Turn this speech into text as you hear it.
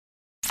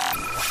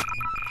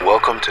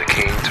Welcome to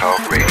King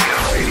Talk Radio.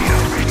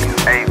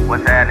 Hey,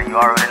 what's happening? You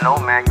already know,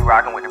 man. You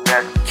rocking with the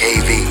best.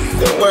 KV.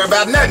 Don't worry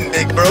about nothing,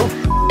 big bro.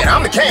 And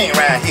I'm the king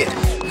right here.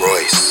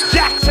 Royce.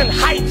 Jackson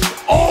Heights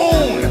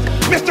own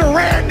Mr.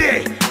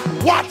 Randy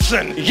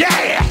Watson.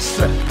 Yes.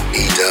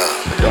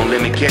 E-Dub. Don't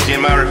let me catch you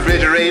in my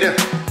refrigerator.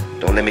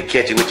 Don't let me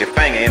catch you with your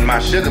finger in my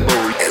sugar bowl.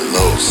 And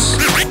Los.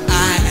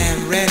 I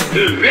am ready.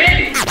 You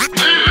ready?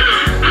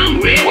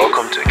 I'm ready.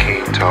 Welcome to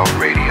King Talk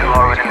Radio. You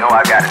already know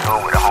I got to do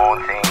it with the whole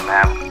team,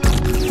 man.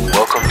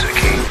 Welcome to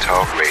King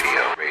Talk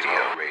Radio.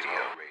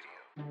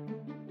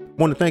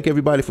 Want to thank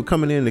everybody for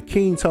coming in to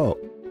King Talk.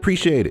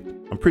 Appreciate it.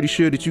 I'm pretty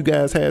sure that you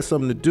guys had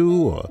something to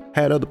do or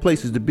had other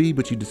places to be,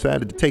 but you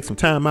decided to take some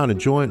time out and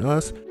join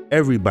us.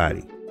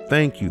 Everybody,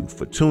 thank you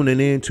for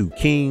tuning in to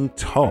King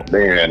Talk.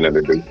 They ain't had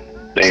nothing to do.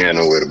 They ain't had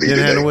nowhere to be.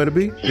 Didn't have nowhere to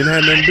be? Didn't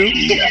have nothing to do?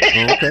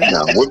 Yeah. Okay.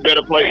 Now, what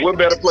better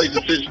place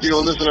to sit still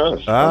and listen to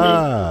us?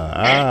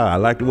 I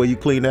like the way you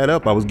clean that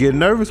up. I was getting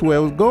nervous where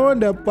it was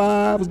going that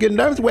far.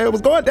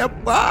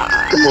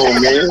 Come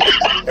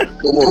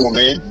on,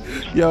 man.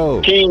 Yo.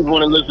 Kings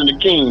want to listen to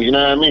kings, you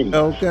know what I mean?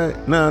 Okay.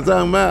 Now I'm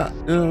talking about,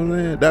 you know what I'm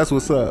saying?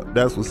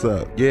 That's what's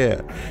up.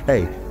 Yeah.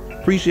 Hey,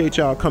 appreciate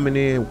y'all coming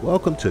in.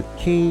 Welcome to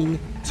King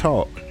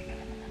Talk.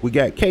 We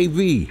got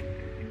KV,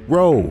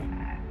 Ro,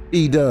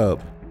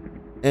 E-Dub,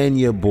 and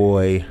your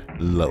boy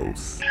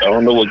Los. I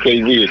don't know what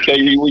KV is.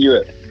 KV, where you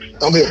at?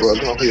 I'm here,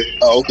 brother. I'm here.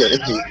 Oh, okay.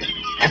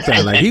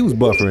 Sounded like he was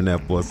buffering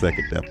that for a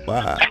second. That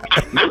fire.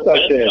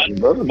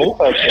 Multitasking, brother.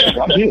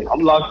 Multitasking. I'm here.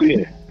 I'm locked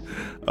in.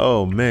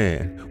 Oh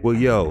man. Well,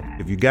 yo,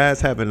 if you guys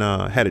haven't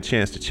had a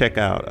chance to check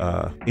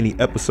out any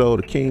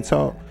episode of King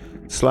Talk,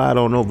 slide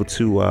on over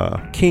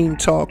to King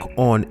Talk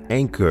on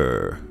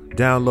Anchor.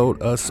 Download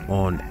us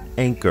on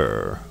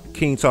Anchor,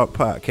 King Talk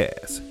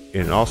Podcast,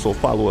 and also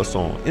follow us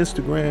on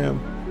Instagram.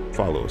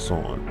 Follow us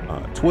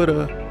on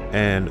Twitter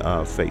and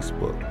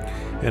Facebook.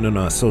 And on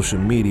our social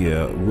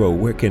media, Ro,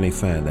 where can they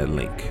find that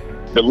link?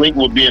 The link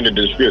will be in the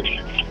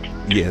description.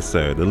 Yes,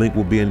 sir. The link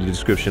will be in the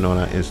description on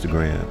our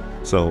Instagram.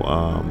 So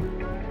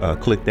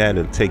click that.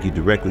 It'll take you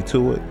directly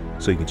to it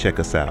so you can check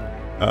us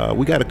out.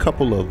 We got a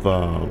couple of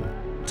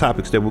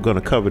topics that we're going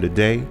to cover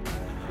today.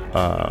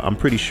 I'm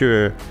pretty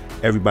sure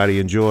everybody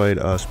enjoyed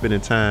spending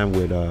time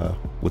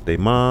with their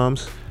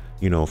moms,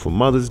 for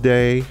Mother's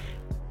Day.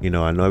 I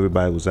know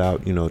everybody was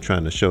out,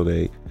 trying to show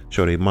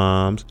their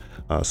moms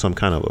some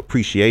kind of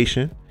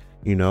appreciation.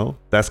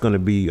 That's going to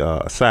be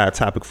a side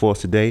topic for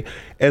us today,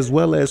 as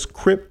well as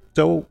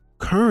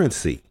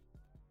cryptocurrency.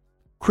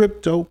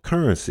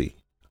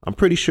 I'm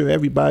pretty sure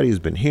everybody has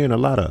been hearing a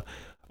lot of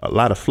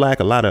flack,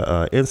 a lot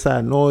of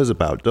inside noise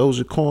about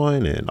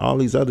Dogecoin and all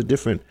these other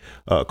different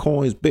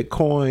coins,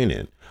 Bitcoin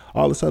and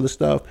all this other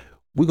stuff.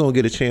 We're going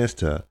to get a chance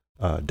to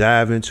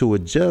dive into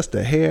it just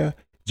a hair,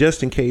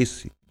 just in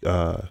case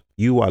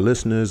you, our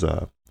listeners,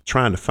 are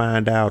trying to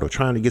find out or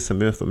trying to get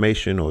some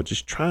information or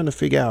just trying to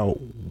figure out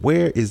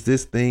where is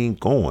this thing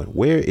going?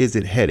 Where is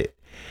it headed?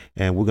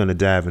 And we're going to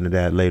dive into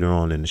that later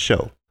on in the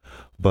show.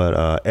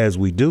 But as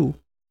we do,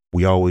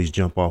 we always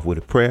jump off with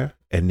a prayer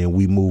and then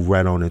we move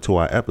right on into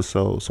our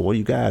episode. So what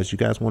you guys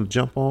want to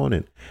jump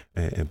on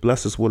and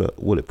bless us with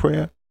a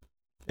prayer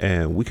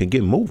and we can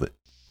get moving.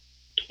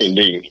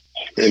 Indeed.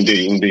 I'll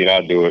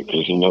do it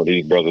because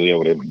these brothers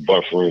over there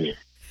buffering,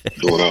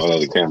 doing all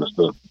other kind of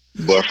stuff.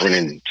 Buffering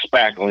and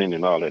spackling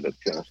and all that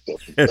kind of stuff.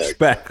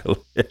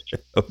 Spackling.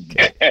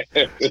 Okay.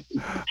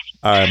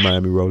 All right,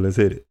 Miami Roll, let's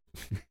hit it.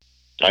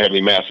 Our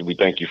Heavenly Master, we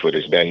thank you for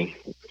this day.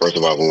 First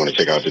of all, we want to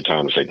take out the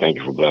time to say thank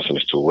you for blessing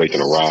us to awake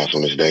and arise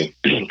on this day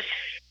and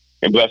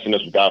blessing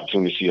us with the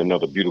opportunity to see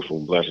another beautiful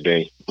and blessed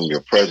day in your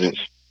presence.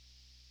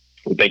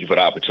 We thank you for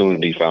the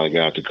opportunity, Father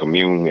God, to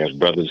commune as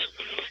brothers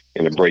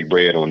and to break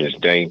bread on this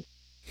day.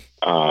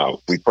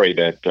 We pray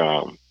that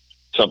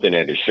something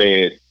that is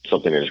said,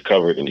 something that is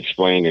covered and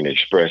explained and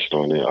expressed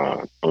on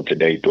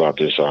today throughout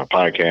this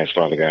podcast,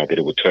 Father God, that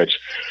it would touch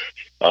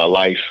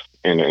life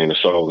and the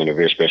soul in a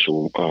very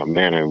special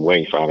manner and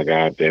way, Father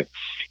God, that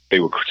they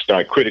would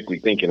start critically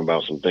thinking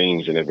about some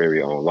things in their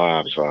very own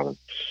lives, Father.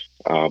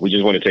 We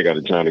just want to take out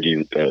the time to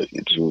give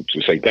to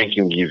say thank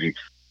you and give you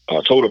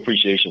total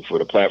appreciation for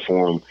the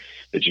platform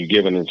that you've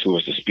given unto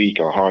us to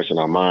speak our hearts and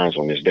our minds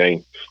on this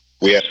day.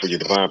 We ask for your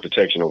divine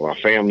protection over our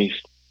families,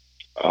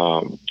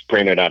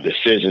 praying that our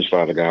decisions,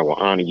 Father God, will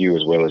honor you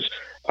as well as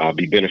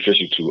be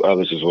beneficial to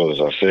others as well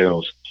as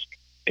ourselves.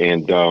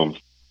 And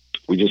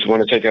we just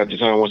want to take out the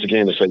time once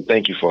again to say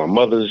thank you for our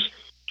mothers,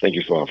 thank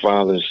you for our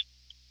fathers,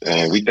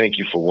 and we thank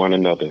you for one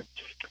another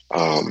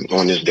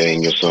on this day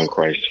in your son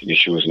Christ,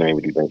 Yeshua's name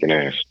we do thank and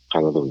ask.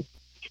 Hallelujah.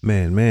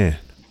 Man.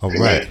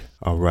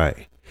 All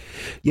right.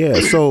 Yeah,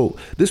 so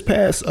this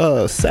past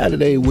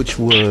Saturday, which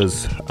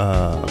was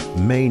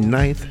May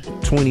 9th,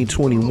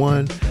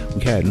 2021,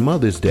 we had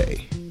Mother's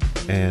Day.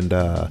 And,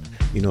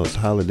 it's a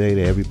holiday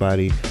that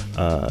everybody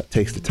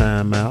takes the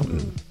time out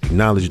and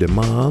acknowledge their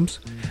moms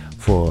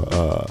for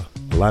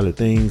a lot of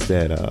things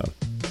that,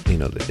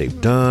 that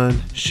they've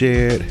done,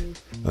 shared,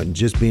 and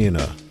just being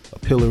a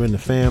pillar in the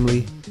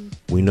family,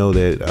 we know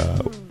that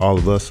all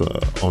of us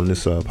on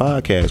this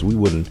podcast, we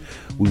wouldn't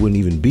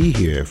even be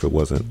here if it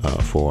wasn't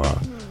for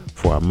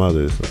our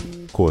mothers.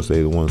 Of course,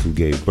 they're the ones who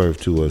gave birth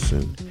to us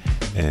and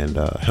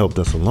helped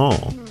us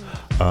along.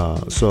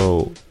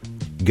 So,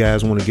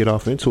 guys, want to get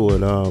off into it.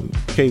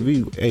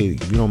 KV, hey,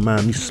 if you don't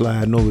mind me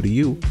sliding over to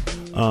you,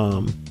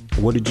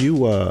 what did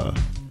you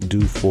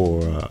do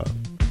for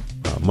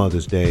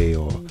Mother's Day,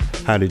 or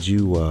how did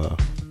you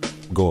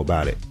go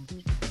about it?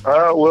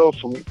 Well,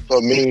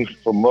 for me,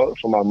 for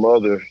my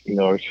mother,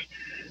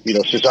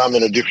 since I'm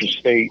in a different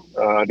state,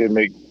 I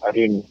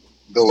didn't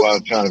go out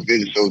of town to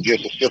visit. So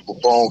just a simple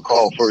phone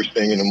call first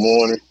thing in the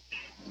morning.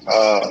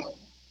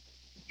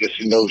 Just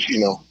to know,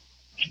 she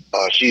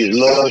is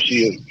loved,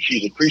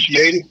 she's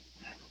appreciated,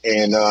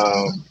 and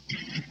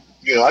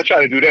I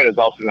try to do that as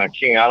often as I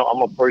can.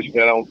 I'm a person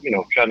that I don't,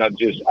 try not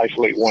to just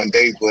isolate one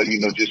day, but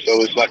just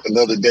so it's like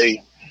another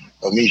day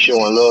of me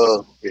showing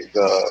love. It's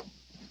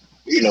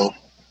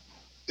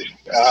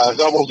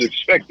it's almost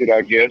expected,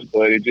 I guess,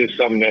 but it's just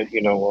something that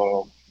I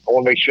want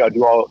to make sure I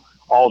do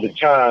all the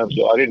time.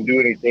 So I didn't do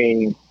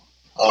anything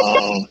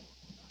over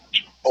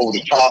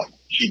the top.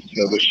 She,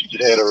 but she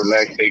just had a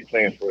relaxed day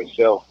plan for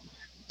herself.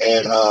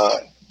 And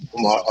my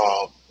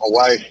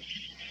wife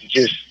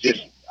just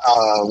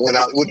went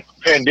out with the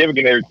pandemic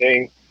and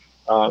everything.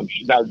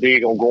 She's not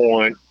big on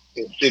going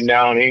and sitting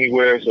down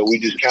anywhere, so we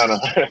just kind of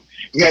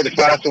we had to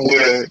find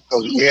somewhere,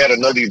 because we had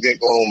another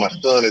event going on with my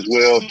son as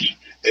well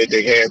that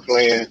they had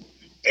planned.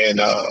 And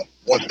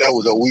once that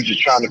was over, we were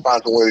just trying to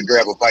find somewhere to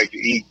grab a bite to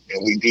eat,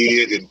 and we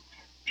did, and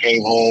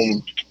came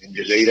home and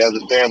just ate as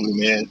a family,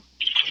 man.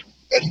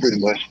 That's pretty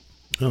much.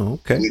 Oh,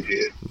 okay. We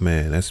did.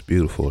 Man, that's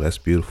beautiful. That's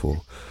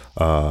beautiful.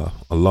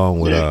 Along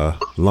with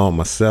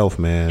myself,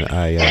 man,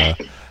 I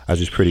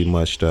just pretty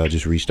much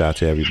just reached out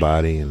to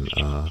everybody and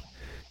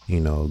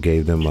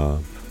gave them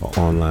a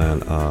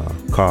online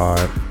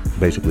card.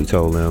 Basically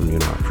told them, I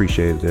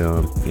appreciated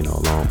them,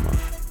 along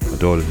with my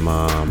daughter's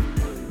mom,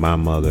 my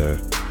mother,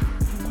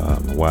 my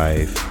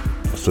wife,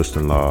 my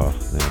sister-in-law,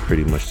 and I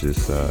pretty much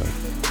just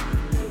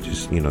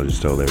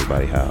told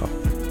everybody how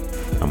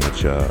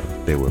much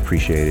they were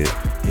appreciated,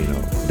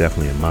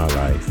 definitely in my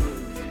life.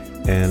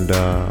 And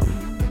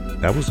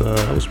that was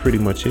pretty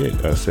much it.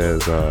 As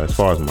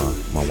far as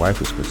my wife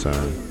was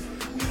concerned,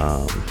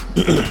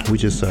 we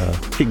just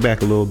kicked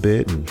back a little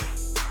bit and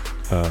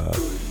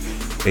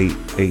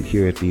ate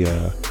here at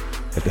the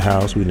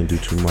house. We didn't do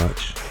too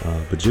much,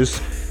 but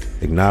just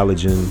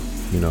acknowledging,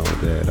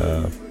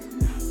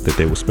 that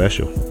they were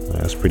special.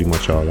 That's pretty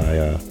much all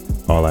I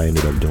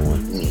ended up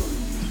doing.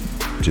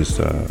 Just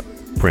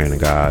praying to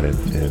God and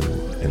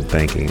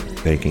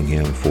thanking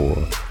Him for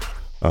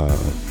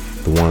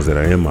the ones that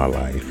are in my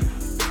life,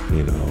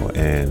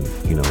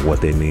 and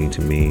what they mean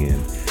to me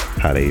and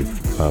how they've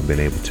been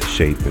able to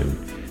shape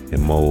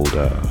and mold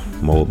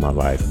my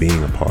life,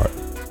 being a part,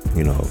 of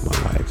my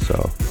life.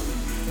 So,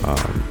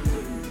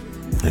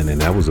 and then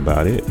that was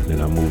about it.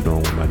 Then I moved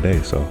on with my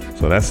day. So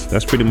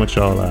that's pretty much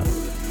all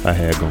I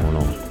had going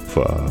on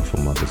for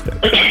Mother's Day.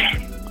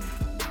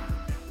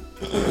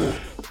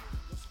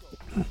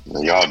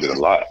 Y'all did a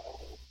lot.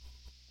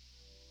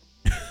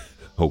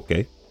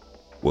 Okay.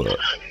 Well.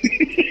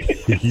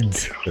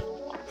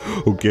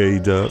 Okay,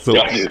 Doug. So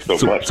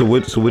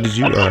what did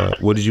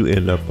you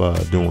end up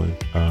doing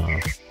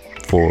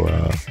for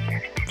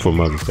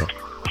Mother's Day?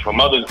 For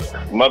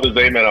Mother's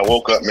Day, man, I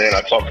woke up, man.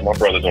 I talked to my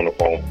brothers on the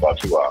phone for about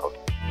 2 hours,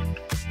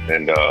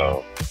 and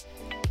I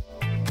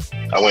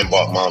went and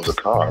bought Mom's a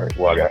card.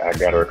 Well, I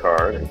got her a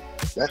card, and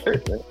that's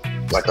it, man.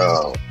 Like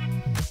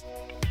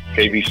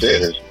KB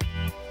said, is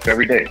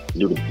every day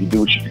you do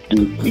what you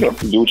do. You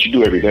do what you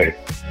do every day.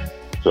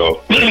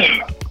 So.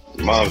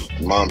 Mom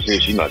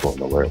said she's not going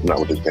nowhere. Not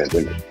with this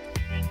pandemic.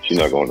 She's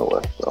not going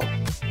nowhere. So,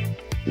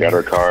 got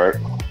her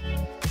card,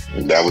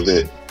 and that was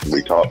it.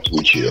 We talked,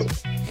 we chilled.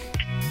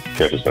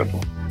 Kept it simple.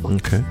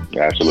 Okay.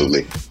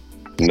 Absolutely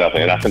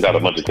nothing. And I sent out a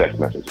bunch of text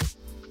messages.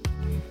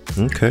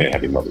 Okay. And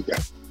happy Mother's Day.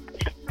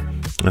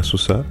 That's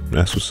what's up.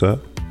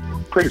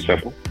 Pretty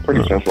simple. I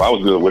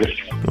was good with it.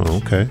 Oh,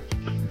 okay.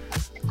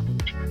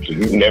 So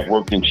you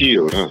networked and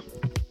chilled, huh?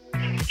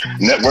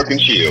 Network and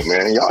chill,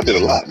 man. Y'all did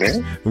a lot,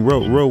 man.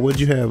 Ro, what'd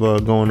you have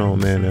going on,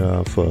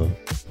 man, for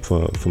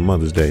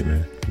Mother's Day,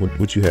 man?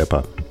 What you have,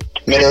 Pop?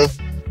 Man,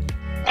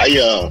 I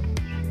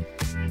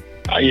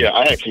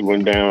actually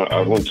went down.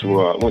 I went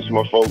to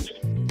my folks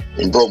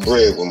and broke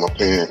bread with my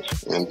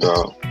parents, and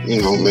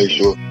made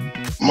sure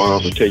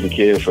moms were taken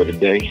care of for the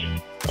day.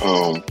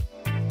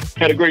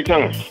 Had a great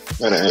time.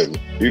 Had a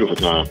beautiful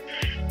time.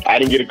 I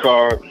didn't get a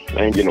card. I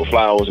didn't get no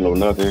flowers, no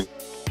nothing.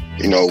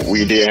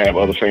 We did have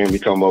other family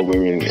come over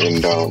and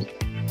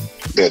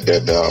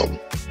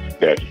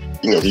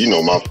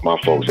my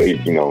folks, they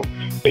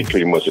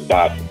pretty much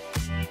adopt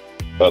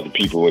other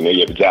people and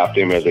they adopt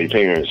them as their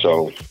parents.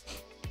 So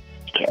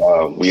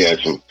we had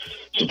some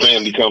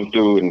family come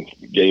through and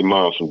gave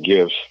Mom some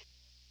gifts.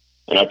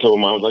 And I told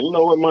Mom, I was like, you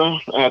know what,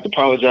 Mom, I have to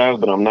apologize,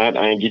 but I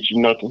ain't get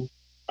you nothing.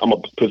 I'm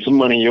gonna put some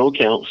money in your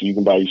account so you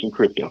can buy you some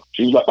crypto.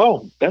 She was like,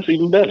 oh, that's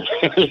even better.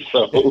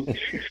 So,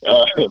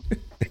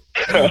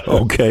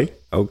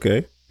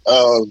 okay.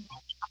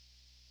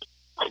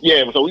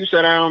 Yeah, so we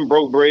sat down,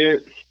 broke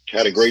bread,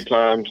 had a great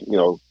time,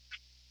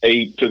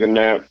 ate, took a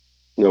nap,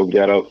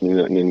 got up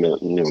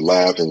and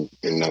laughed and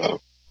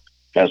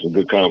had some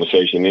good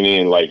conversation. And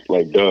then like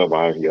Dub,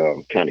 I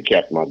kind of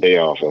capped my day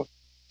off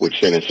with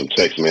sending some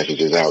text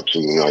messages out to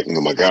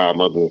my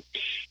godmother,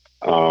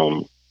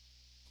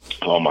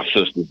 all my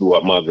sisters who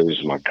are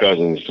mothers, my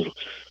cousins,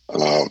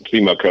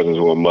 female cousins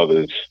who are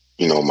mothers,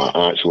 my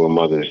aunts who are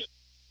mothers,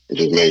 and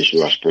just made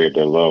sure I spread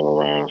their love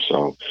around.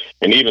 So,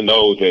 and even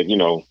those that,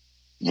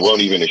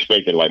 weren't even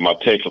expecting, like my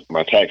tax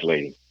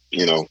lady,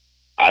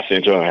 I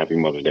sent her a happy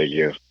Mother's Day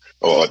gift,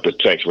 or the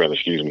text rather,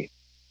 excuse me.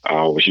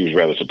 But she was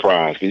rather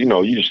surprised because,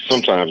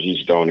 sometimes you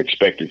just don't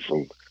expect it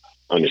from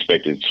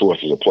unexpected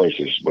sources or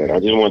places. But I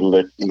just want to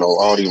let,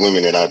 all these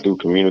women that I do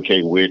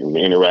communicate with and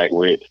interact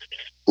with,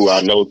 who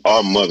I know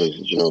are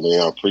mothers, they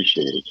are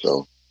appreciated.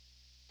 So,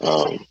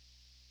 I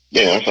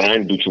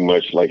didn't do too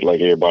much like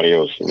everybody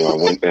else. I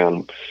went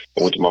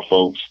to my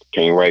folks,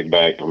 came right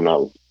back. I'm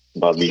not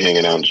about to be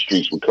hanging out in the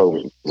streets with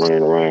COVID,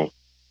 running around,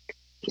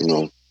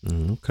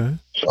 Okay.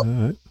 So, all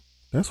right.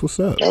 That's what's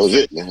up. That was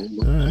it, man.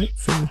 All right.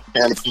 So,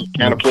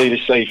 kind of played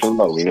it safe and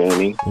low, you know what I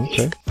mean?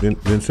 Okay.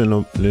 Didn't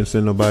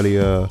send nobody,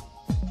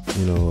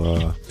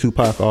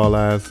 Tupac, All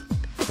Eyes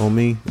on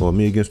Me, or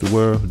Me Against the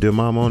World. Dear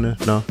Mama on there?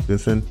 No? Didn't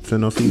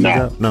send no CDs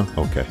out? No?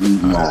 Okay.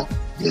 Nah.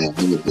 Yeah,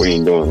 we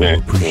ain't doing that.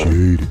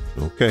 Appreciate it.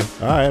 Okay.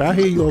 All right. I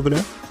hear you over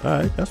there. All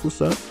right. That's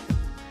what's up.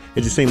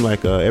 It just seemed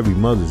like every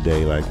Mother's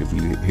Day, like if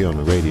you hear on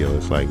the radio,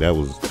 it's like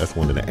that's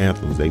one of the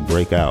anthems. They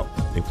break out.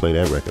 They play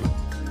that record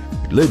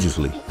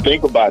religiously.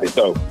 Think about it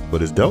though.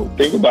 But it's dope.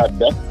 Think about it.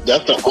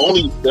 That's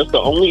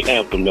the only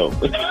anthem though.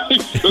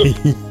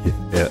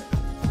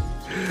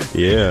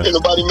 Yeah. Ain't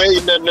nobody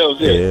made nothing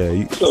else yet.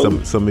 Yeah.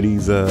 Some of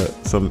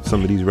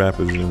these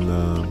rappers and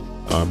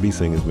R&B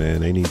singers, man,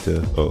 they need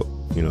to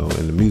in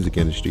the music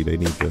industry, they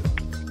need to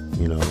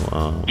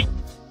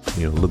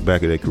look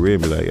back at their career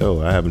and be like,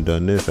 oh, I haven't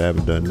done this, I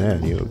haven't done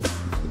that.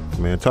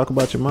 Man, talk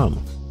about your mama.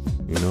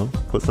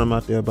 Put something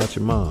out there about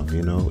your mom.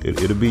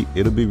 It'll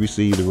be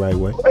received the right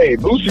way. Hey,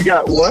 Boosie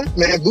got one,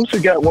 man.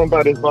 Boosie got one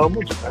about his mama.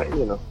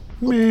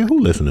 Man, who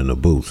listening to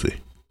Boosie?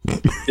 I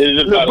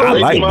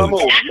like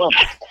Boosie.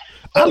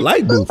 I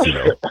like Boosie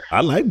though.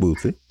 I like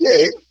Boosie.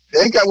 Yeah,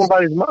 they got one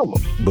about his mama.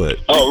 But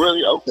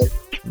really? Okay,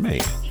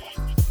 man.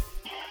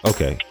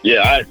 Okay.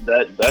 Yeah,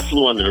 that's the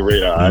one to the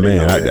radar.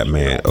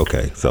 Man.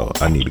 Okay, so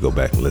I need to go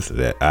back and listen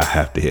to that. I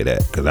have to hear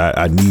that because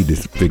I need to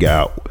figure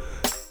out.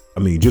 I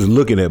mean, just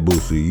looking at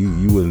Boosie,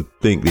 you wouldn't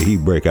think that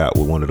he'd break out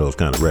with one of those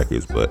kind of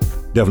records, but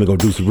definitely gonna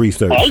do some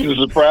research. I was just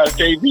surprised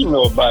KB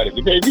know about it.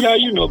 But KB, how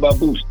you know about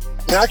Boosie?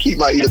 Man, I keep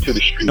my ear to the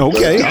street.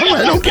 Okay, all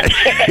right, okay.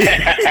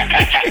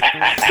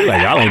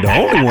 Like y'all ain't the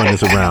only one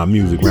that's around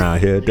music around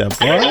here.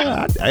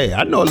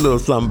 I know a little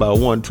something about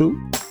 1,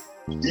 2.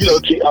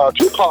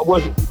 Tupac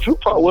was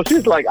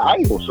his like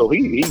idol, so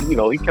he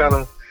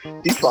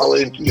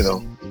followed,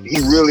 he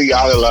really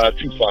idolized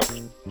Tupac.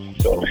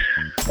 So,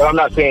 but I'm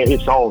not saying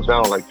his songs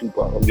sound like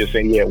Tupac. I'm just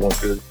saying he had one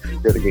to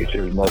dedicate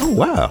to his mother. Oh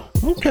wow,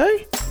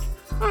 okay,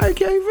 all right,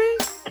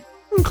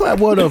 KV. Clap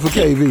one up for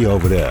KV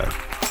over there.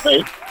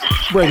 Hey.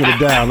 Breaking it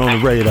down on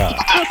the radar.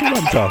 That's what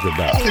I'm talking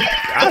about.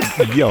 I'm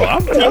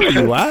telling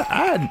you,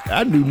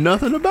 I knew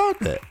nothing about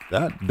that.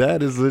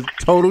 That is a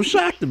total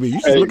shock to me. You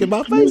should look at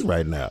my face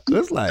right now.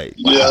 It's like,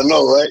 wow. Yeah, I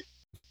know, right?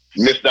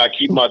 Missed I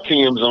keep my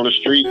Timbs on the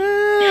street.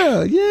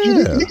 Yeah.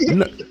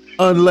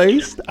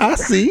 Unlaced. I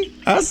see.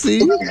 That's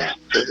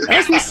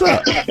what's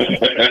up.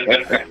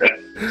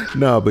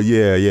 No, but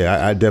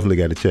yeah, I definitely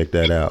got to check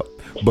that out.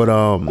 But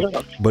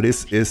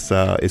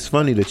it's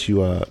funny that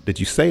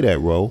you say that,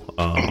 Ro.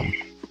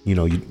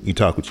 You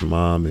talked with your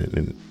mom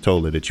and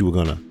told her that you were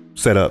gonna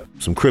set up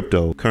some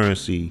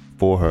cryptocurrency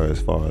for her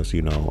as far as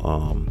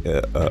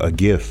a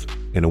gift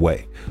in a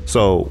way.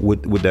 So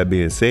with that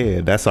being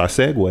said, that's our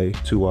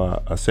segue to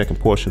our second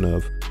portion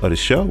of the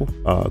show,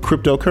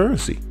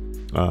 cryptocurrency.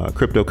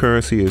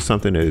 Cryptocurrency is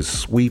something that is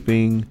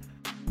sweeping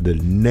the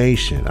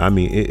nation. I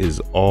mean, it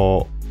is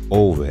all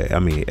over. I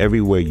mean,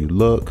 everywhere you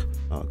look.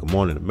 Good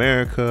Morning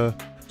America,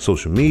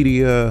 social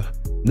media,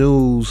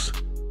 news,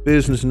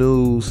 business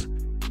news.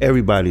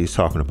 Everybody's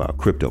talking about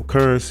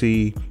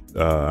cryptocurrency.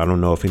 I don't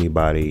know if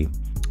anybody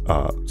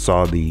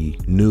saw the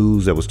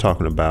news that was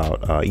talking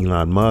about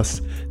Elon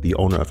Musk, the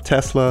owner of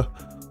Tesla,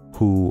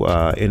 who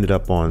ended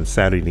up on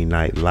Saturday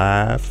Night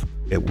Live.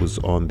 It was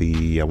on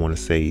I want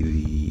to say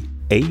the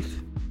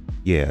 8th.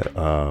 Yeah,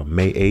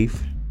 May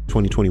 8th,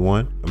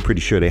 2021. I'm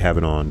pretty sure they have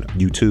it on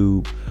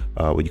YouTube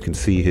where you can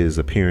see his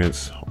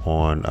appearance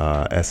on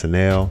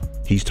SNL.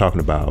 He's talking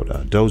about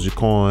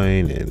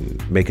Dogecoin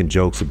and making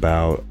jokes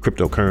about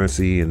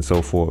cryptocurrency and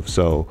so forth.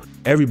 So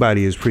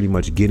everybody is pretty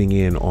much getting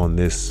in on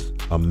this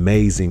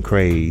amazing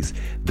craze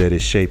that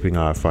is shaping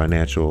our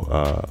financial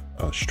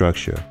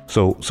structure.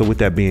 So with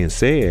that being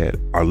said,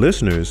 our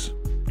listeners,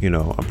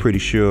 I'm pretty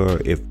sure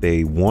if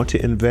they want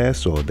to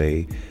invest or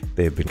they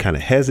they've been kind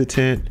of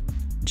hesitant.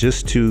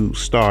 Just to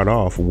start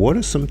off, what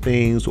are some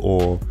things,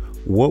 or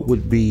what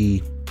would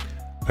be,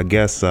 I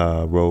guess,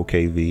 Roll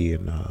KV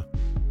and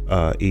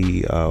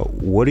E,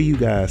 what do you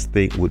guys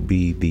think would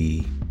be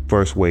the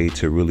first way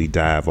to really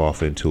dive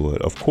off into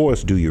it? Of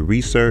course, do your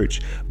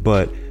research,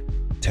 but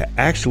to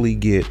actually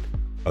get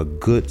a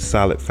good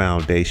solid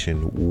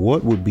foundation,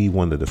 what would be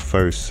one of the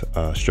first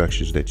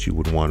structures that you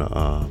would want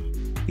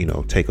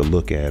to take a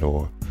look at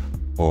or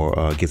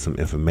get some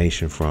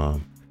information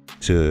from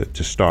to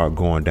start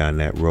going down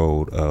that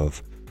road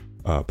of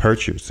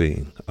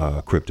purchasing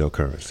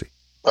cryptocurrency?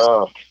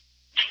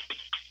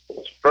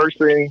 First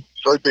thing,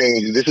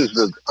 this is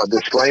a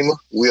disclaimer.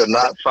 We are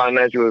not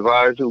financial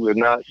advisors.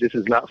 This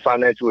is not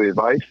financial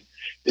advice.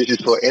 This is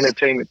for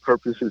entertainment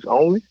purposes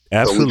only.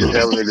 Absolutely. So we're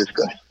just having a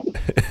discussion.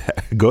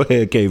 Go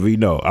ahead, KV.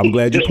 No, I'm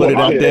glad you put it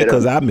out there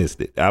because I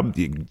missed it.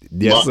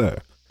 Yes, sir.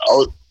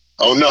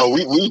 Oh no,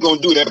 we was gonna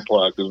do that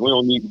part because we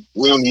don't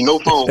need no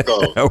phone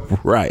calls.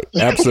 Right.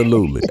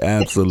 Absolutely.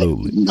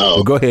 No.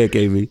 Well, go ahead,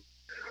 KV.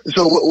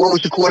 So what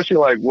was the question?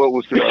 Like, what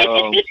was the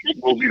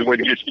what would be the way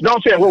to get? You know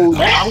what I'm saying?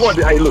 I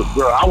wanted to, hey, look,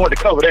 bro, I wanted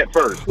to cover that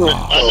first.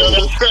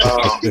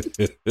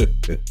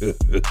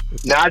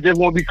 Now I just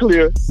want to be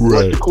clear.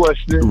 Right. What's the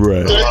question?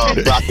 Right.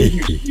 I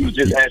think you were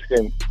just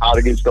asking how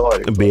to get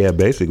started. Yeah,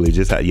 basically,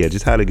 just how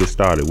to get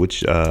started.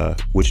 Which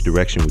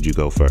direction would you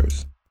go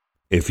first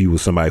if you were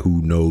somebody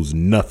who knows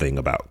nothing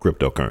about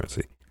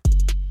cryptocurrency?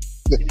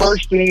 The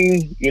first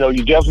thing,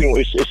 you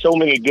definitely, it's so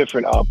many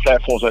different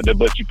platforms out there,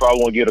 but you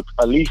probably want to get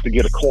at least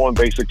get a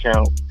Coinbase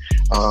account.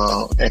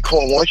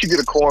 Once you get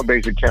a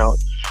Coinbase account,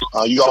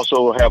 you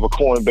also have a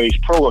Coinbase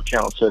Pro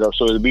account set up.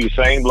 So it'll be the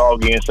same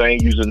login,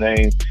 same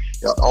username.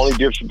 Only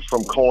difference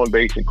from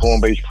Coinbase and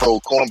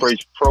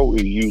Coinbase Pro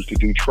is used to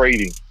do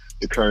trading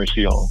the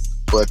currency on.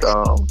 But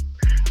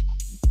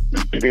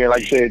again,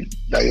 like I said,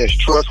 there's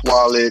Trust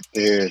Wallet,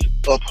 there's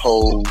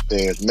Uphold,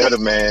 there's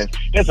MetaMask.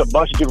 There's a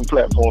bunch of different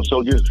platforms.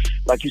 So just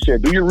like you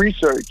said, do your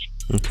research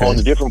on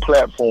the different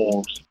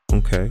platforms.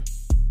 Okay.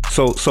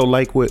 So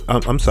like what?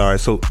 I'm sorry.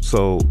 So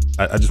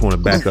I just want to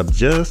back up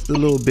just a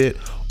little bit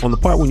on the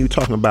part when you're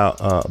talking about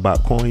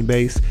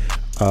Coinbase.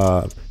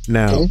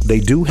 Now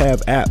they do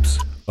have apps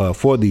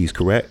for these,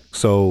 correct?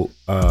 So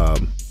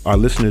our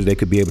listeners, they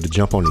could be able to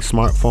jump on a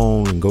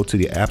smartphone and go to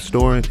the App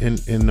Store and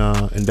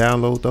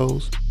download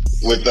those.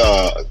 With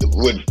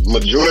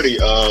majority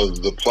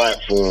of the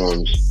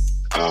platforms,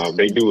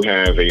 they do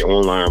have a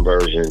online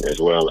version as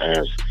well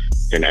as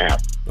an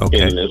app. Okay.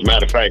 And as a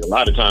matter of fact, a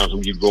lot of times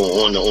when you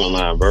go on the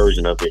online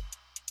version of it,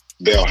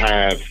 they'll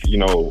have,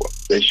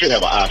 they should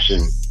have an option,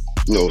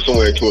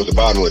 somewhere towards the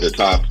bottom or the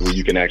top where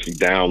you can actually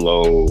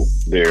download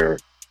their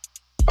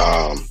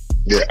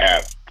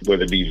app,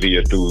 whether it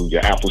be through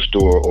your Apple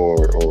Store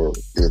or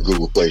your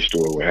Google Play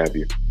Store or what have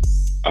you.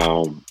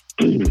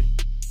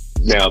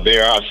 Now,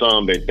 there are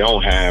some that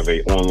don't have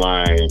a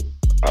online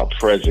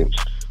presence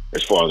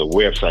as far as the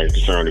website is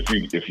concerned.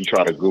 If you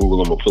try to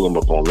Google them or pull them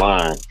up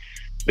online,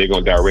 they're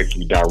going to direct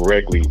you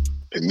directly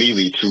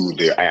immediately to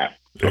their app,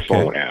 their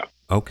phone app.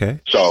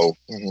 Okay. So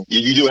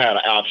you do have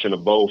an option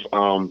of both.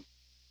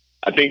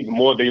 I think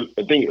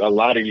a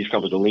lot of these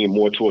companies will lean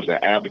more towards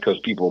the app because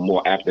people are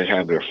more apt to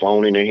have their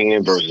phone in their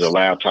hand versus a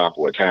laptop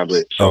or a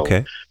tablet. So,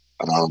 okay.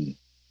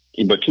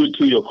 But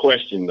to your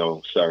question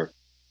though, sir,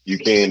 you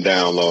can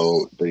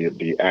download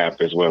the app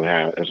as well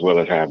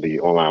as have the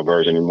online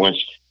version. And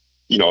once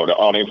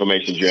all the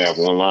information you have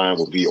online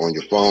will be on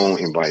your phone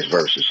and vice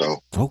versa.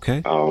 So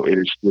okay,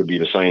 it will be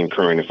the same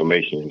current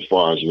information as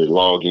far as your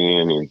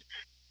login and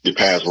your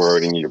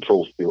password and your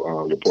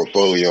profile, your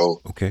portfolio.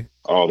 Okay,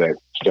 all that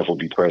stuff will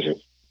be present.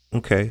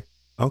 Okay.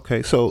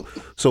 So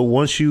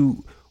once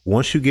you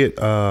get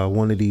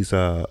one of these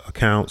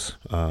accounts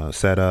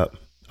set up,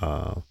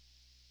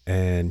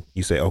 and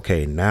you say,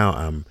 okay, now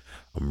I'm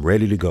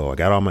ready to go. I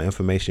got all my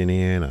information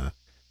in.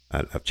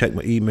 I've checked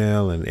my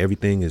email and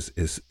everything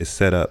is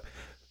set up.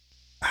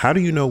 How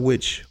do you know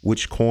which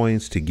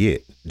coins to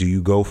get? Do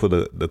you go for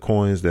the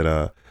coins that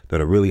are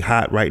really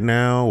hot right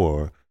now,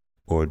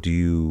 or do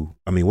you?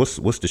 I mean, what's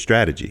the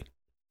strategy?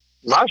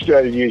 My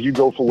strategy is you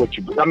go for what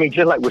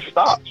just like with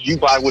stocks, you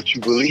buy what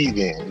you believe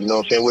in. You know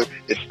what I'm saying? With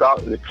the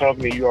stock, the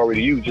company you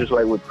already use, just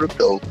like with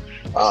crypto,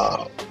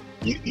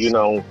 you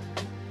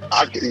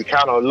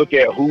kind of look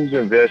at who's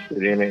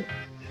invested in it.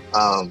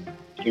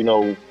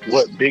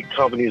 What big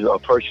companies are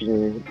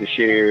purchasing the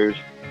shares.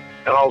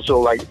 And also,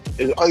 like,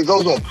 it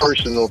goes on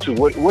personal, too.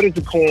 What is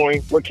the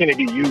coin? What can it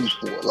be used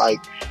for? Like,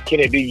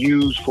 can it be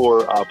used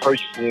for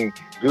purchasing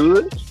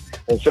goods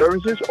and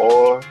services?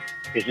 Or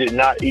is it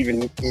not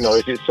even,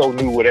 is it so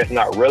new where that's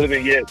not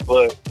relevant yet?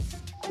 But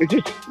it's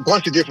just a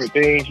bunch of different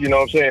things, you know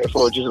what I'm saying?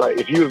 So just like,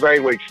 if you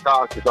evaluate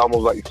stocks, it's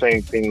almost like the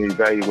same thing as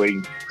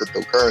evaluating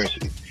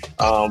cryptocurrency.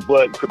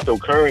 But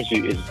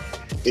cryptocurrency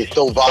is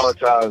so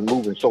volatile and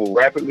moving so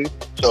rapidly.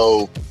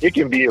 So it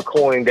can be a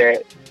coin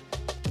that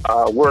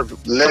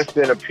worth less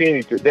than a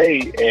penny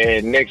today,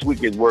 and next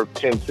week it's worth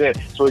 10 cents.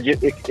 So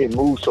it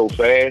moves so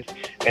fast,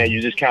 and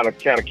you just kind of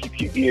keep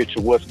your ear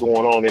to what's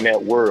going on in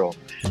that world.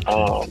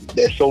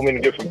 There's so many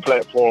different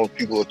platforms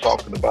people are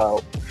talking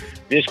about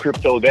this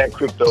crypto, that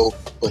crypto,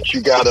 but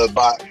you gotta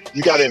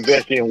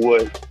invest in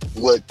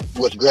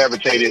what's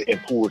gravitated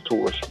and pulled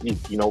towards you.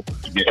 You know,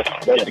 that's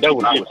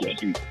what I would say.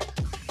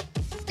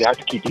 You have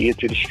to keep your ear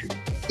to the street.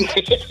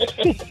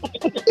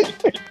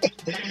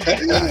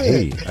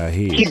 I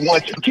hear. Keep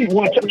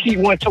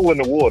one toe in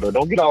the water.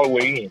 Don't get all the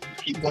way in.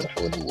 Keep one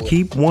toe in the water.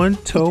 Keep one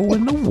toe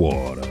in the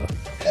water.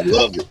 I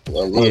love it.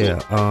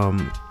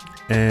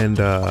 And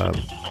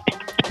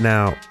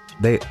now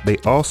they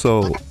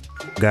also,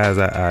 guys,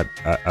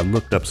 I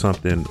looked up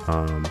something.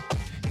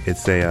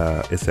 It's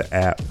an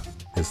app.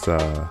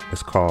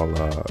 It's called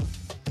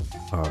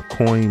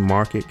Coin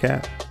Market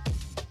Cap.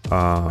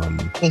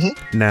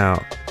 Now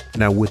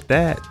with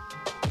that,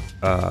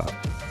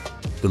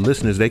 the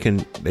listeners, they can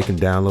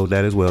download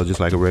that as well,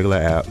 just like a regular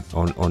app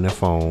on their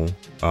phone,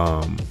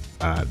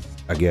 I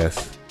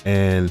guess.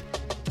 And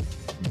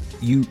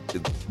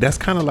that's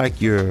kind of like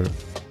your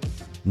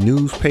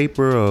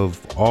newspaper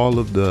of all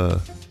of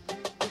the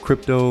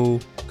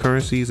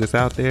cryptocurrencies that's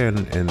out there,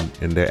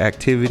 and their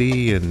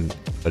activity and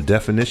a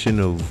definition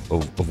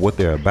of what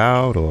they're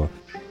about. Or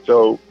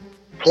so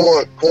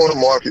Coin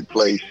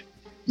Marketplace,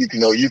 you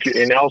can,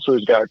 and also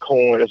it's got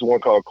Coin. There's one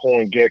called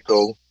Coin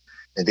Gecko.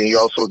 And then you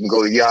also can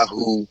go to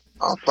Yahoo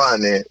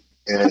Finance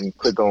and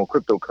click on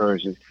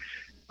cryptocurrencies.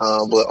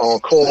 But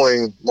on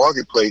Coin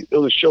Marketplace,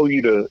 it'll show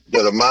you the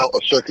amount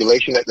of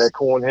circulation that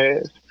coin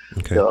has,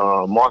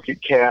 the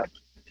market cap.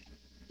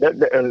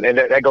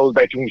 That goes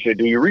back to when you said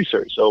do your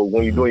research. So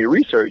when you're doing your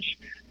research,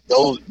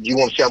 you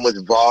want to see how much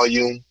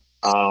volume,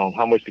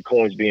 how much the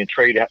coin's being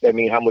traded. That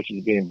means how much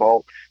is being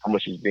bought, how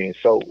much is being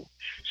sold.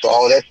 So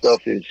all that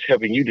stuff is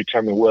helping you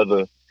determine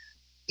whether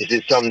is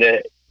it something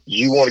that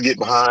you want to get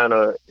behind,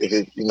 or if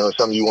it's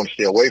something you want to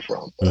stay away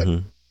from. But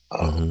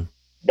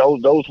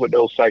those what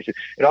those sites.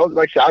 And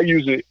like I said, I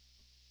use it.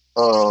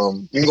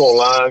 You can go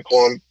online,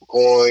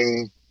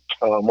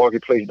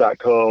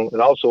 coinmarketplace.com,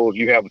 and also if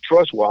you have a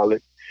trust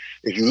wallet,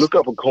 if you look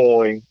up a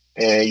coin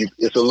and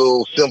it's a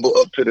little symbol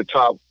up to the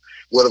top,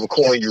 whatever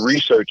coin you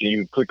research, and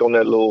you click on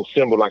that little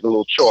symbol like a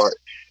little chart,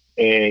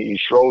 and you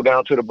scroll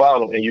down to the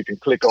bottom, and you can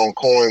click on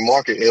Coin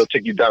Market. It'll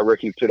take you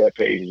directly to that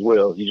page as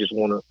well. You just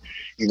want to,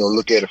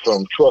 look at it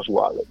from Trust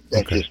Wallet.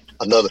 That's just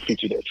another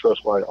feature that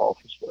Trust Wallet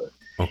offers. But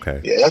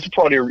yeah, that's a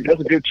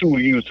good tool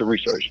to use to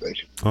research,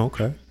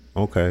 basically.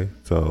 Okay.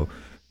 So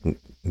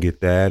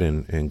get that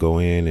and go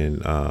in,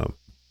 and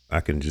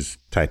I can just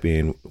type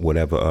in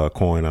whatever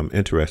coin I'm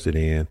interested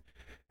in,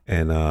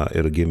 and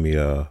it'll give me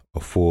a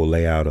full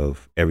layout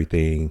of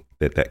everything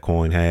that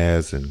coin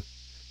has, and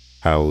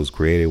how it was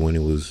created, when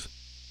it was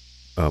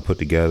put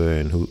together,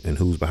 and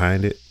who's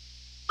behind it.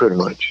 Pretty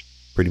much.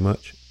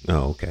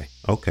 Oh,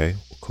 okay.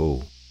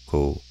 Cool.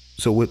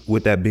 So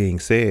with that being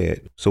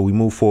said, so we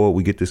move forward,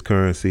 we get this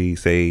currency,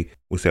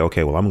 we say,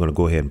 okay, well, I'm going to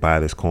go ahead and buy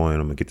this coin.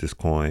 I'm going to get this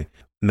coin.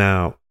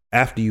 Now,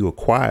 after you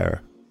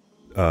acquire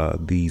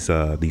these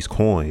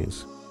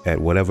coins at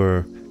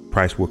whatever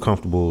price we're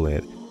comfortable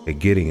at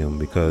getting them,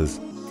 because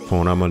from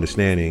what I'm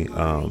understanding,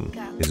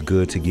 it's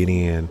good to get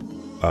in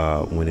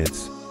when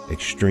it's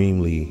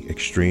extremely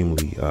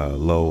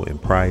low in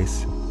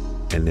price,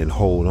 and then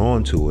hold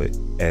on to it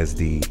as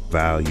the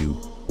value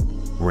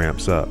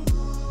ramps up.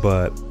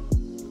 But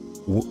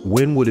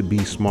when would it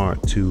be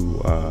smart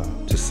to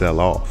sell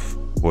off,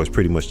 or it's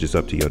pretty much just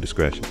up to your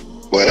discretion?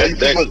 Well,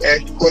 that was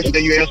asked the question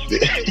that you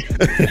answered it.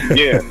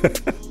 Yeah.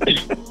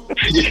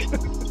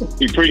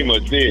 He pretty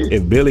much did.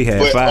 If Billy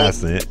had 5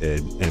 cents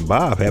and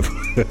Bob had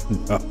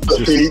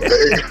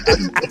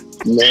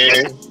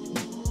man,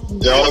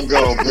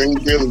 doggone, bring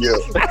Billy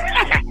up.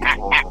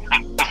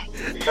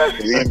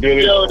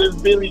 Yo, this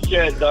Billy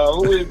cat,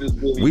 dog. Who is this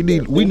Billy?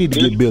 We need to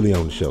get Billy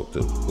on the show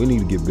too. We need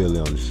to get Billy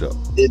on the show.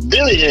 If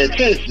Billy had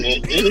 10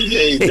 cents, any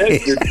day,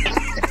 that's good.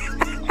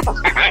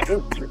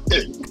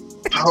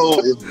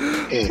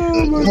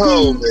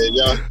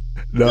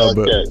 Man,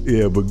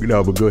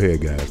 y'all. But go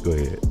ahead, guys. Go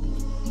ahead.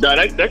 Now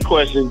that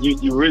question,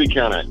 you really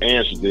kind of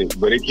answered it,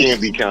 but it can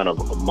be kind of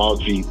a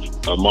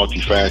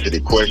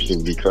multifaceted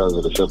question, because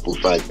of the simple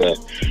fact that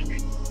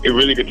it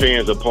really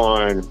depends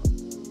upon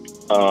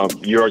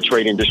your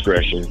trading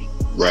discretion,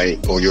 right,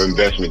 or your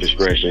investment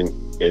discretion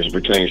as it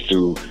pertains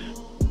to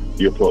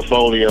your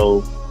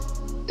portfolio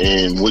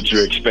and what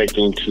you're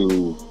expecting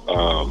to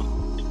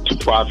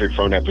profit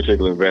from that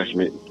particular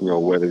investment.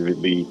 Whether it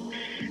be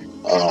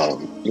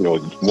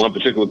one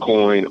particular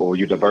coin, or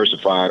you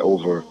diversified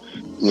over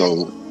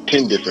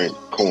 10 different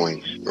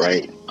coins,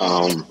 right?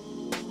 I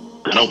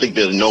don't think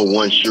there's no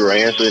one sure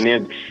answer. And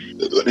then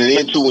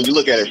too, when you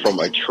look at it from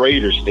a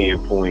trader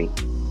standpoint,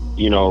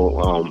 when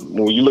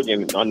you're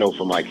looking, I know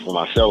for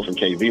myself and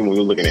KV, when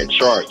we're looking at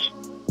charts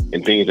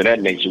and things of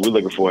that nature, we're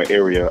looking for an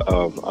area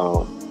of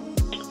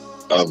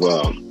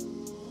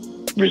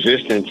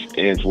resistance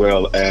as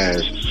well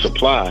as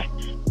supply.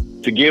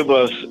 to give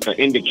us an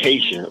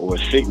indication or a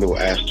signal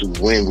as to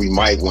when we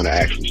might want to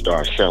actually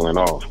start selling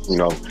off, you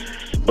know.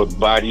 But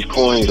by these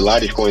coins, a lot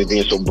of these coins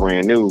being so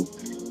brand new,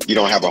 you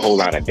don't have a whole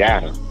lot of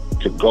data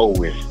to go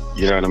with.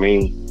 You know what I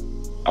mean?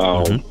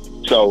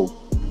 So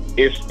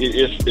it's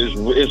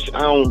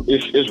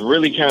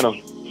really kind of,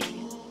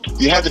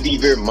 you have to be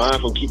very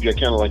mindful, keep your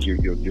kind of like your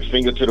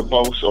finger to the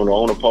pulse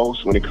on the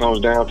post when it comes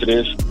down to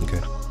this.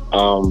 Okay.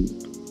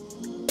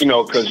 You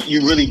know, because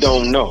you really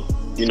don't know.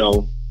 You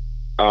know,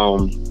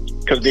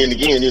 because then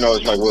again, you know,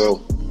 it's like,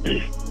 well,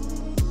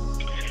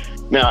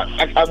 now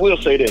I will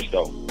say this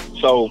though.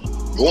 So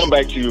going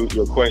back to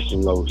your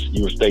question, Los,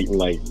 you were stating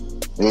like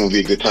when would be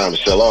a good time to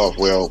sell off.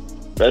 Well,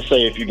 let's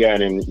say if you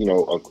got in, you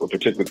know, a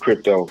particular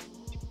crypto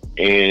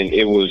and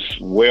it was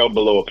well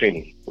below a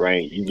penny,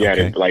 right? You got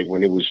it like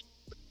when it was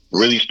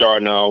really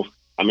starting off.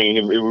 I mean,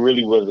 it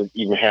really wasn't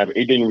even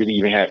it didn't really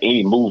even have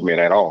any movement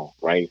at all,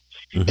 right?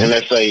 And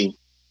let's say,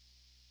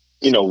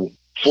 you know,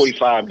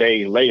 45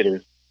 days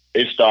later,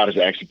 it started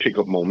to actually pick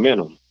up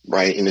momentum,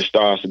 right? And it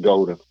starts to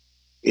go to,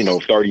 you know,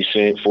 30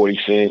 cent, 40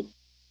 cent,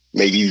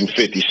 maybe even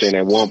 50 cent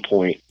at one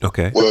point.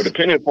 Okay. Well,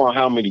 depending upon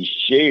how many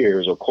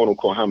shares or quote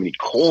unquote how many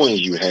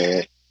coins you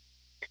had,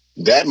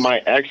 that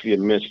might actually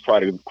amass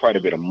quite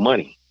a bit of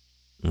money.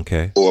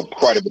 Okay. Or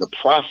quite a bit of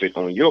profit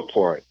on your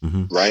part,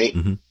 right?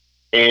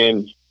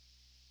 And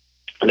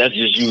let's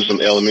just use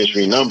some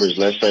elementary numbers.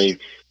 Let's say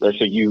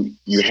you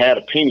had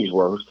a penny's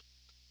worth,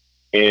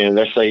 and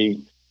let's say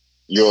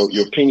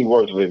your penny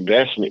worth of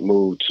investment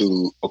moved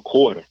to a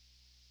quarter,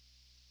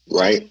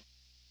 right?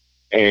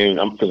 And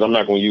because I'm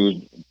not going to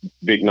use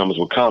big numbers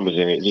with commas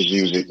in it, just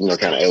use it, you know,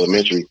 kind of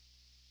elementary.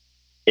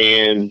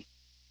 And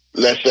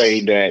let's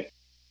say that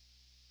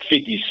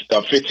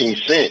 15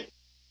 cent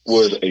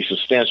was a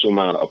substantial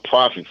amount of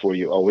profit for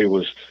you, or it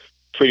was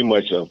pretty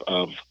much of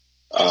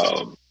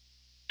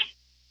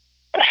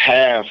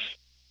half.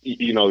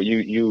 You know,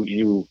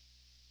 your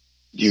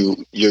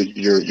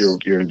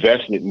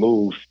investment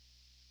moved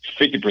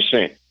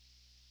 50%,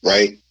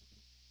 right?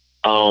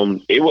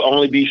 It would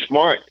only be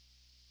smart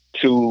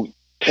to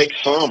take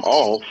some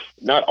off,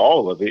 not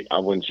all of it. I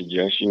wouldn't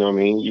suggest, you know what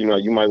I mean? You know,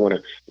 you might want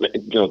to,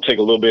 you know, take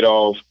a little bit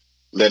off,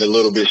 let a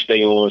little bit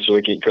stay on so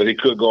it can, because it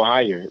could go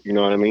higher, you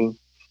know what I mean?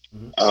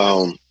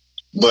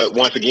 But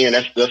once again,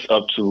 that's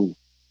up to,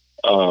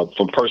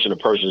 from person to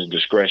person's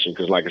discretion.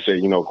 Because like I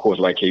said, you know, of course,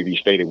 like KB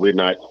stated, we're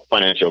not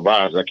financial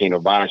advisors. I can't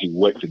advise you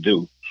what to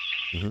do.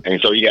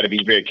 And so you got to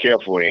be very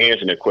careful in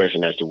answering that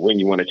question as to when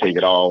you want to take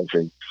it off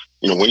and,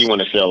 you know, when you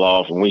want to sell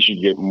off and when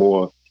you get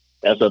more.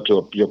 That's up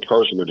to your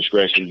personal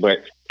discretion. But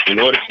in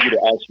order for you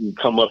to actually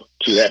come up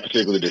to that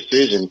particular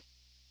decision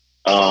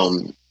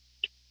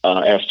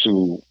as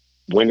to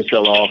when to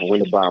sell off and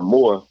when to buy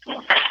more,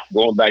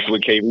 going back to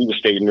what KB was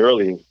stating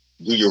earlier,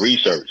 do your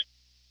research.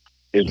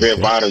 It's very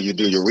vital you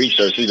do your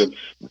research. See,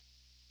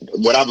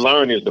 what I've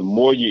learned is the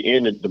longer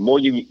and the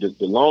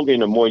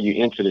more you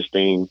into this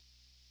thing,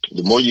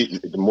 the more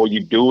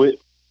you do it,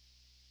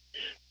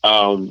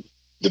 the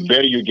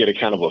better you get a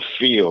kind of a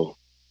feel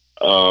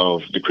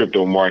of the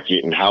crypto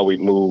market and how it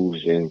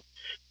moves. And,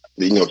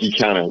 you know, if you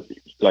kind of,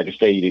 like I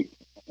stated,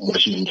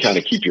 once you can kind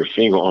of keep your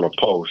finger on a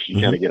pulse,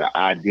 you kind of get an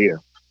idea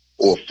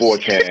or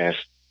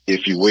forecast,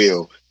 if you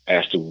will,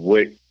 as to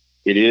what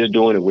it is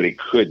doing and what it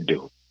could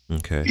do.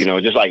 Okay. You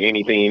know, just like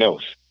anything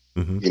else.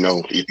 You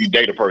know, if you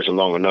date a person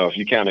long enough,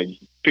 you kind of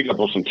pick up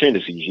on some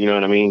tendencies, you know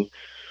what I mean?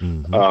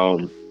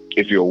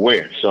 If you're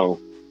aware.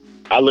 So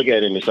I look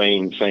at it in the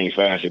same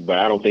facet, but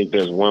I don't think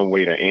there's one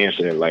way to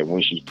answer it. Like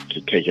once you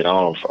take it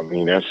off, I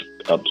mean, that's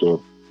up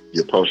to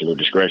your personal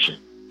discretion.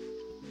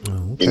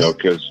 You know,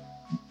 because,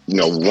 you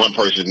know, one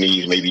person's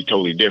needs may be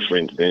totally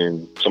different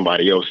than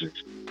somebody else's.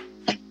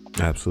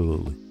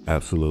 Absolutely.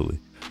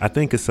 I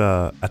think it's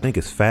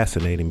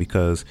fascinating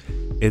because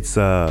it's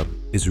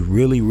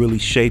really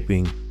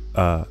shaping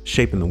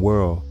the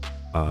world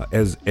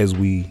as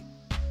we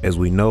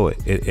know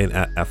it. And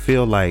I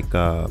feel like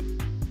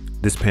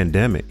this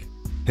pandemic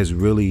has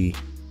really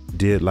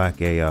did like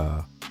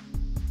a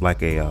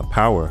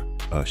power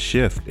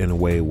shift in a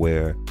way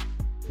where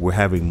we're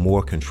having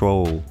more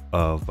control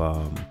of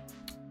our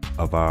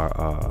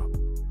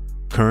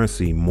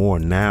currency more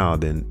now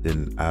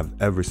than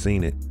I've ever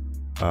seen it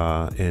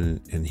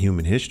in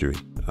human history.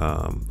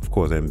 Of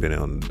course, I haven't been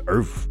on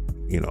Earth,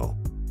 you know,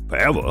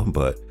 forever,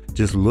 but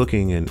just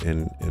looking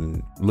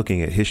and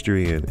looking at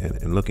history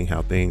and looking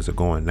how things are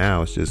going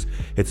now,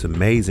 it's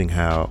amazing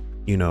how,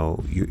 you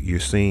know, you're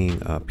seeing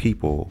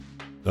people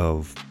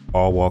of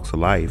all walks of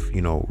life,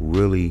 you know,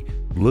 really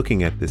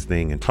looking at this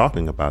thing and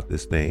talking about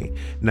this thing.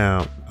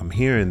 Now, I'm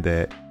hearing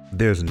that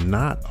there's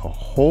not a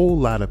whole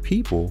lot of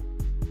people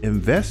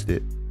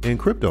invested in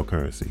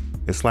cryptocurrency.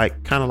 It's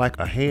like kind of like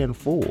a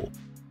handful.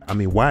 I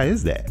mean, why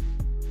is that?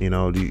 You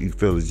know, do you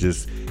feel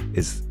it's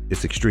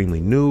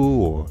extremely new,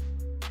 or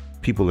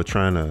people are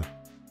trying to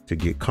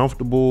get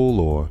comfortable,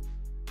 or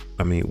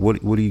I mean,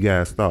 what are you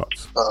guys'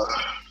 thoughts?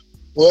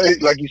 Well,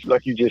 like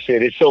you just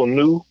said, it's so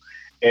new,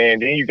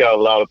 and then you got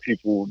a lot of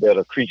people that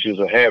are creatures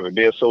of habit.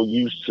 They're so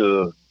used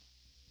to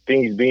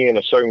things being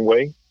a certain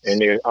way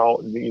and they're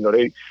all,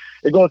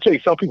 they're going to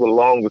take some people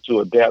longer to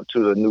adapt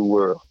to the new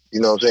world.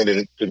 You know what I'm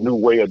saying? The new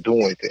way of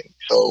doing things.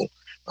 So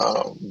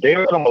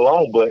they'll come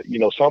along, but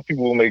some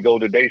people may go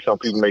today, some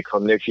people may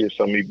come next year,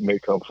 some people may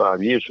come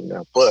 5 years from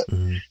now. But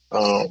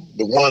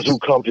the ones who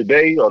come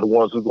today are the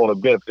ones who are going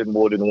to benefit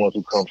more than the ones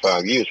who come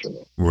 5 years from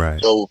now.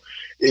 Right. So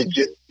you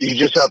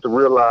just have to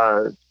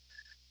realize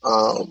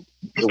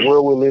the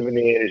world we're living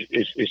in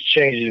is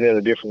changing in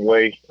a different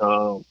way,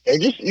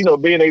 and just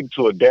being able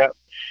to adapt.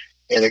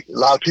 And a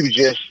lot of people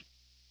just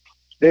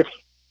they're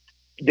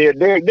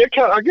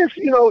kind of, I guess,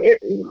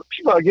 people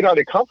gotta get out of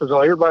their comfort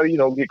zone. Everybody,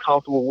 get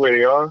comfortable where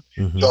they are.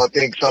 So I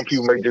think some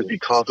people may just be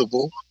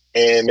comfortable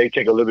and may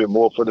take a little bit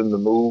more for them to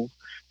move.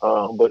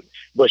 But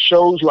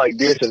shows like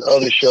this and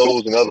other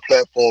shows and other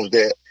platforms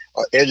that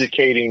are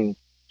educating,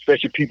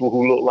 especially people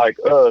who look like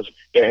us,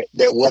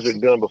 that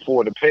wasn't done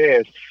before in the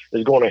past,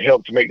 is going to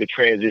help to make the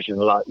transition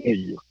a lot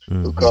easier,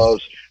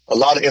 because a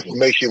lot of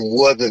information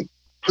wasn't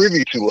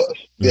privy to us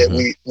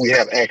that we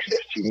have access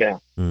to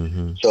now.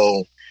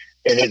 So,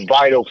 and it's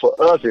vital for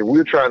us, if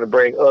we're trying to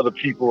bring other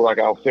people, like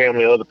our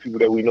family, other people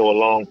that we know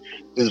along,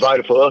 it's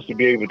vital for us to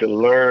be able to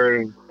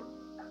learn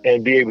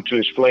and be able to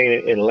explain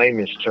it in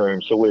layman's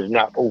terms so it's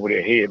not over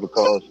their head,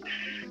 because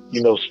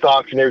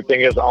stocks and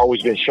everything has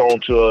always been shown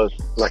to us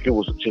like it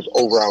was just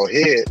over our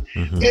head.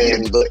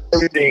 But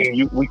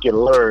everything we can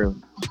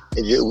learn,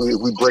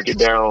 we break it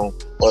down,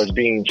 or it's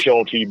being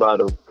shown to you by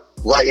the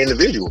right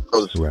individual.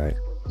 Because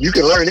you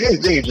can learn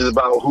anything, it's just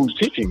about who's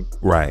teaching.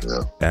 Right.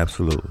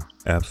 Absolutely.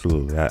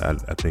 I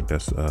think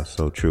that's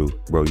so true.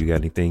 Bro, you got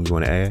anything you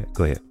want to add?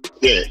 Go ahead.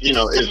 Yeah,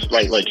 it's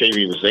like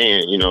KB was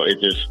saying, it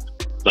just,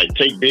 like,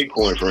 take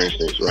Bitcoin, for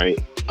instance, right?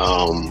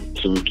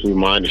 So to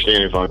my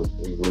understanding, if I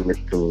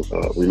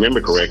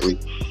remember correctly,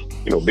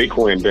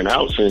 Bitcoin been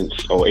out since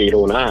 08,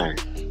 09,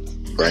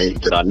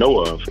 right? That I know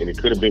of, and it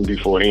could have been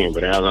before then,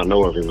 but as I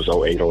know of, it was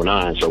 08,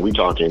 09. So we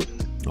talking.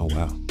 Oh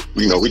wow.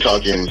 We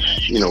talking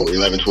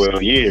 11,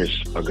 12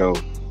 years ago,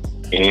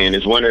 and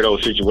it's one of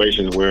those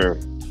situations where,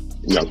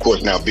 of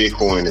course, now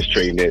Bitcoin is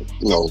trading at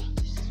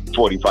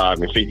 45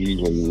 and 50,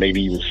 even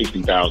maybe even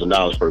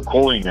 $60,000 per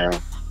coin now.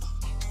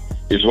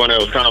 It's one of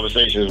those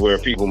conversations where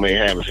people may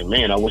have and say,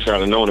 man, I wish I'd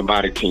have known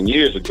about it 10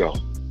 years ago.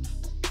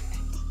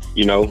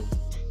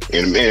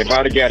 And man, if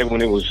I'd have got it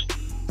when it was,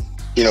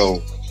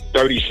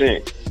 30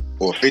 cents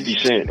or 50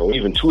 cents or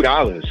even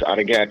 $2, I'd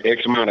have got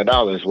X amount of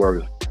dollars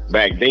worth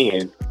back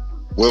then.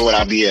 Where would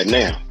I be at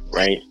now?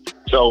 Right.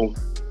 So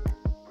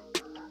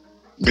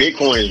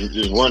Bitcoin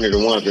is one of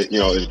the ones that,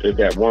 is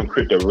that one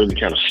crypto that really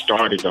kind of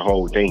started the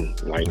whole thing.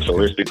 Like, so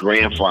it's the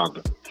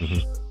grandfather.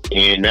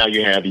 And now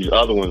you have these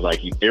other ones like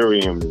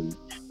Ethereum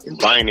and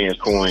Binance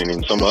Coin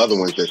and some other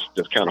ones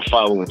that's kind of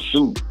following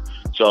suit.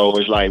 So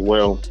it's like,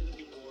 well,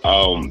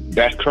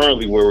 that's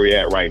currently where we're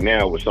at right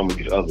now with some of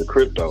these other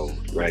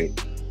cryptos, right?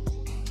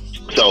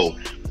 So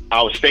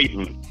I was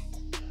stating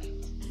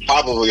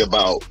probably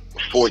about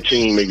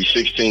 14, maybe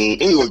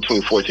 16, anywhere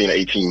between 14 to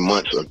 18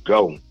 months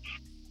ago,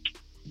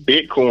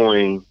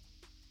 Bitcoin,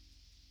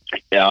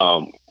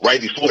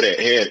 right before that,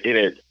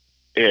 it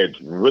had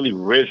really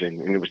risen,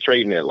 and it was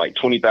trading at like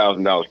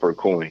 $20,000 per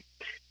coin.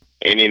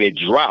 And then it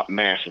dropped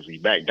massively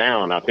back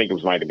down. I think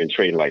it might have been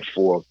trading like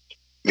 $4,000,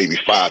 maybe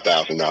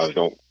 $5,000.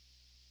 Don't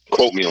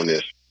quote me on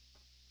this,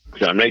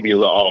 because I may be a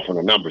little off on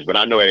the numbers, but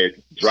I know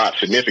it dropped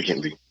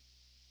significantly.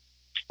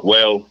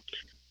 Well,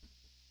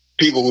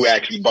 people who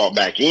actually bought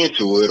back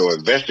into it or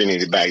invested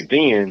in it back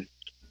then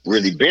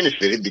really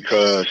benefited,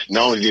 because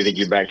not only did it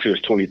get back to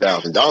its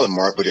 $20,000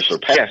 mark, but it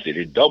surpassed it.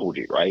 It doubled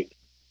it, right?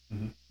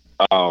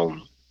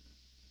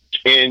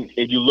 And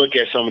if you look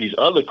at some of these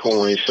other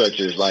coins, such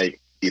as like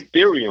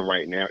Ethereum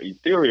right now,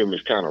 Ethereum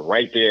is kind of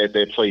right there at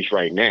that place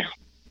right now.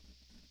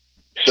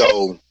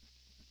 So,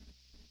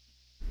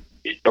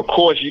 of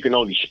course, you can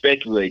only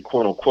speculate,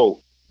 quote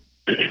unquote,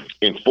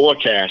 and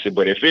forecast it.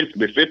 But if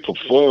it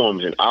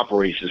performs and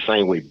operates the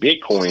same way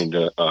Bitcoin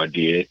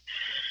did,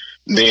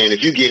 then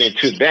if you get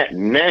into that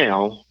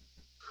now,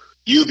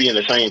 you'll be in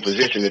the same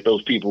position that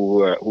those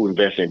people who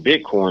invest in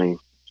Bitcoin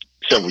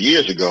several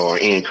years ago are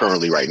in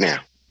currently right now.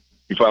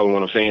 You follow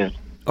what I'm saying?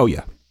 Oh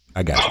yeah,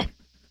 I got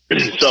you.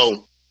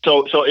 So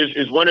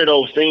it's one of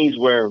those things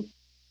where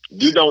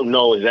you don't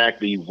know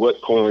exactly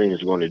what coin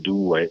is going to do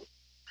what.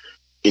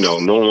 No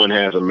one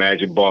has a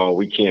magic ball.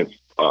 We can't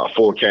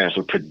forecast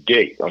or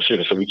predict. I should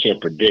have said we can't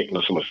predict,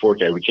 not so much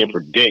forecast. We can't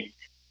predict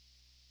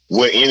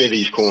what any of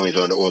these coins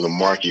or the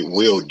market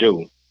will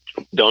do.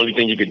 The only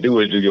thing you can do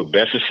is do your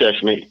best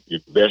assessment, your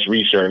best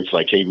research,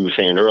 like KB was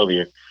saying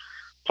earlier.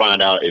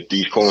 Find out if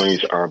these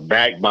coins are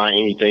backed by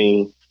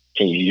anything.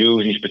 Can you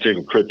use these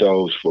particular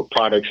cryptos for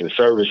products and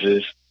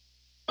services,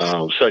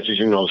 such as,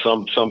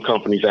 some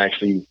companies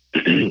actually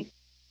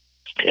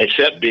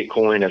accept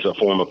Bitcoin as a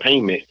form of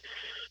payment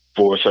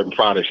for certain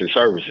products and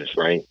services,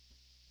 right?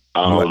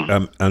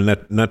 I'm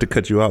not to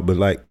cut you out, but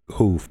like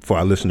who, for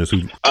our listeners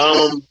who...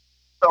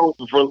 So,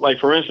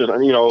 for instance, I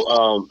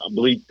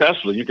believe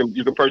Tesla, you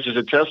can purchase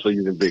a Tesla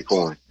using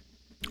Bitcoin.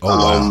 Oh,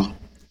 wow.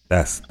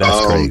 That's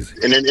crazy.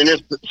 And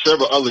there's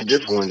several other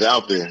different ones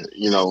out there.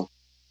 It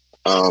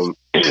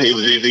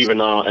was even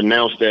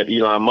announced that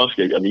Elon Musk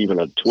even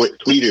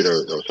tweeted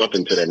or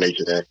something to that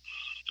nature that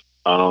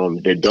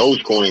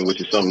Dogecoin,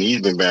 which is something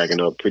he's been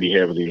backing up pretty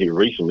heavily here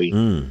recently,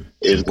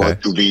 is going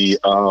to be,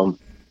 they're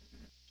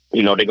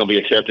going to be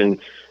accepting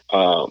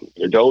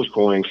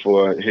Dogecoin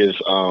for his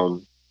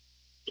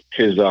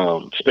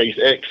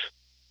SpaceX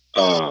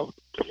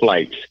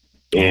flights,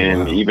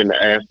 and even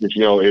asked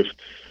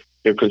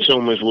if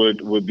consumers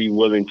would be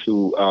willing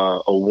to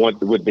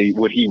would they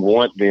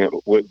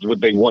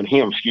want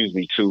him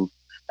to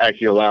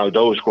actually allow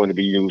Dogecoin to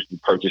be used to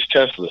purchase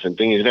Teslas and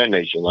things of that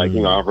nature. Like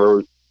I've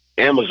heard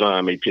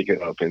Amazon may pick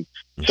it up, and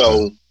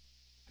so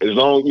as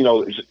long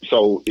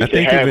I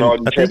think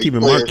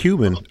even Mark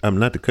Cuban.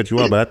 Not to cut you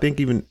off, but I think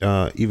even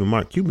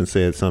Mark Cuban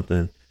said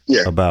something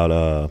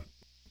about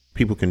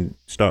people can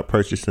start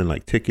purchasing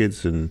like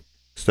tickets and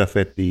stuff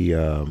at the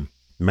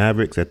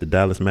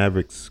Dallas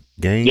Mavericks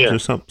games or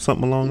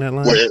something along that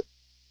line.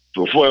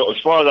 Well, as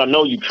far as I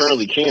know, you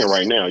currently can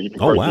right now. You can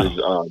purchase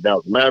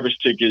Dallas Mavericks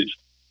tickets,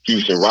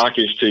 Houston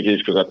Rockets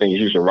tickets, because I think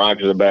Houston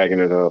Rockets are backing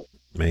it up.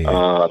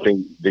 I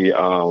think the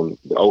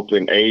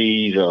Oakland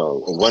A's,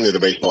 one of the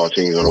baseball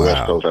teams on the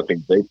West Coast, I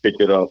think they picked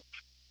it up.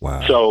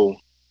 Wow. So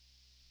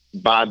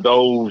by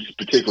those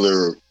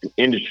particular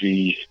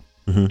industries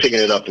picking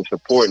it up and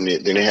supporting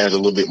it, then it has a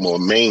little bit more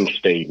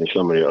mainstay than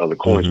some of the other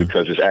coins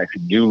because it's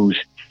actually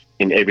used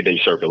in everyday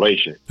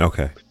circulation.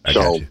 Okay.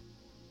 So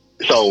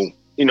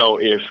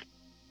if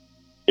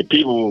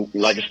people,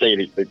 like I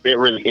stated, if they're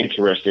really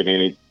interested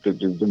in it,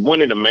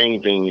 one of the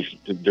main things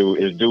to do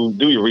is do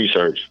your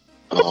research.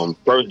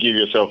 First, give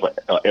yourself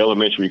an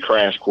elementary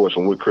crash course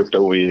on what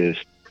crypto is,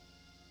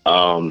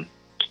 how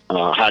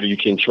you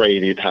can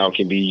trade it, how it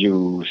can be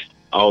used,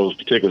 all those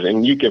particulars.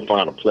 And you can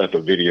find a plethora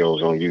of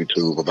videos on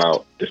YouTube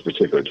about this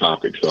particular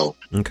topic. So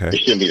it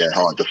shouldn't be that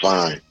hard to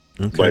find.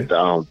 Okay.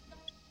 But,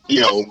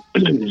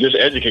 just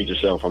educate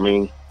yourself. I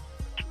mean,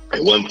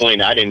 at one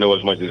point, I didn't know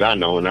as much as I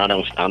know, and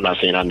I'm not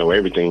saying I know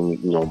everything,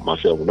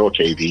 myself nor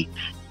KB.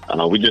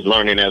 We're just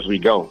learning as we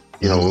go.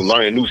 We're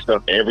learning new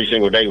stuff every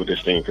single day with this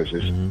thing because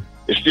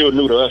it's still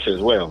new to us as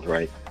well,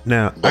 right?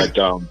 Now, but,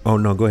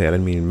 no, go ahead. I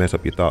didn't mean to mess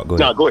up your thought. Go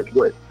ahead. No, go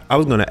ahead. I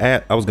was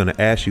gonna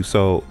ask you.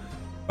 So,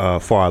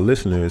 for our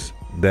listeners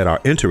that are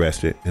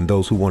interested and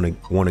those who want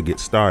to get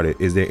started,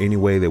 is there any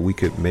way that we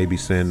could maybe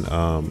send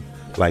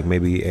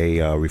maybe a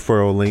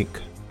referral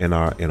link in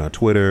our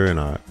Twitter and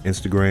our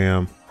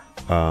Instagram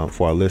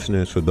for our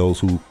listeners, for those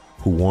who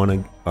want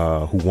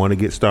to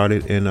get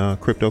started in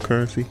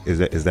cryptocurrency?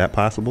 Is that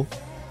possible?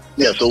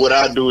 Yeah. So what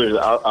I do is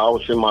I'll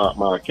send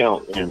my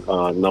account and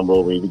number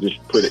over, and you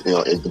just put it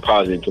and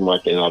deposit into my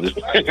account. I'll just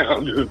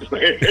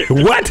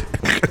what?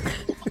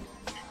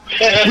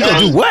 You gonna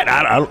do what?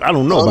 I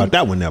don't know about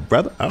that one now,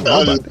 brother. I don't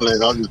know about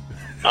that.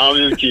 I'm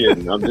just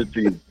kidding. I'm just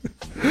teasing.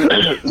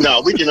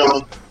 No, we can.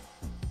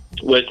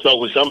 With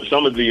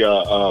some of the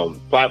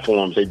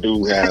platforms, they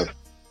do have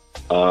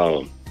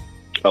a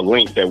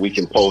link that we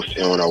can post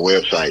on our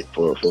website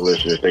for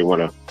listeners. They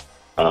want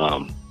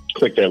to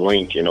click that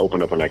link and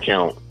open up an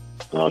account.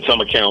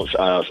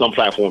 Some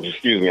platforms,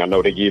 I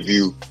know they give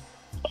you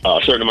a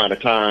certain amount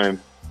of time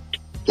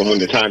from when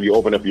the time you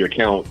open up your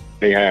account.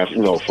 They have,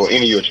 for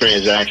any of your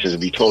transactions to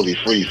be totally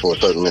free for a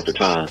certain length of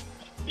time.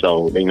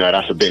 So,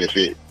 that's a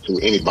benefit to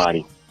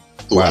anybody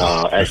who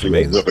actually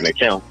opens up an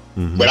account.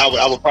 But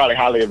I would probably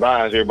highly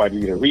advise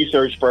everybody to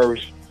research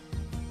first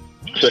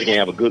so they can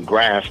have a good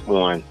grasp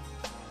on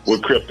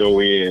what crypto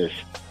is,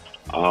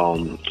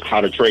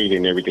 how to trade it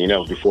and everything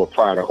else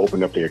prior to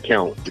opening up their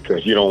account,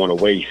 because you don't want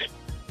to waste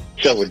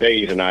several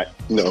days and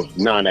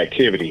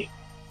non-activity,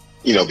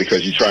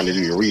 because you're trying to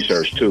do your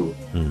research too.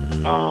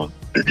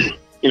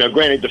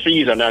 Granted, the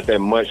fees are not that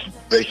much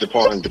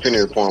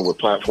depending upon what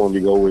platform you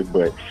go with,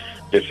 but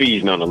the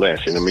fees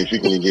nonetheless. And if you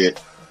can get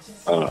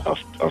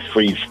a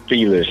free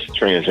feeless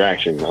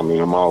transaction,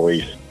 I'm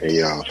always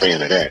a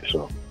fan of that.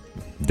 So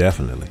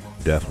definitely.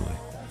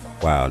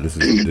 Wow, this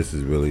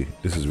is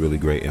really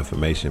great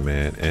information,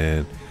 man.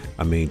 And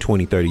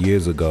 20, 30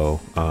 years ago,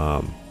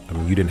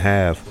 you didn't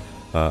have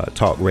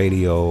talk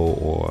radio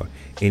or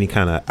any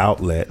kind of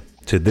outlet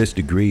to this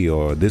degree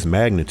or this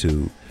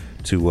magnitude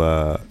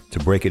to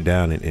break it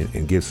down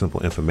and give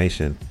simple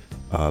information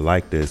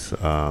like this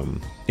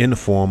in the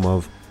form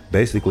of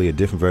basically a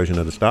different version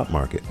of the stock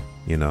market,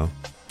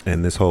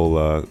 and this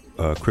whole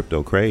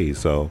crypto craze.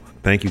 So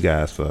thank you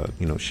guys for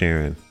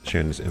sharing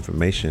this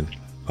information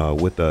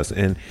with us.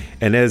 And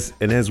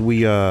as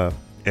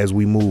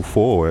we move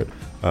forward,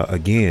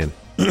 again,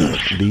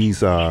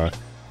 these are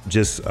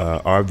just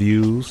our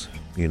views.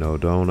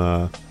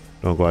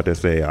 Don't go out there and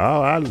say,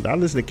 "Oh, I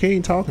listened to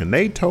King talk and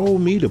they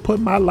told me to put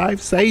my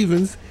life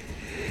savings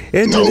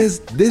into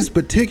this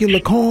particular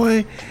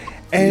coin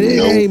and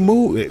it ain't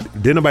moving."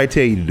 Didn't nobody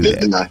tell you to do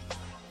that?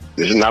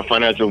 This is not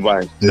financial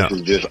advice. This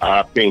is just our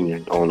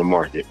opinion on the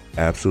market.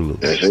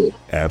 Absolutely. That's it.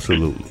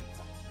 Absolutely.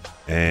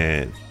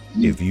 And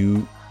if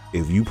you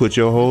put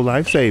your whole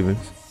life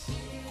savings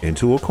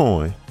into a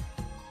coin,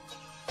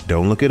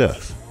 don't look at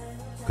us.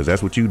 because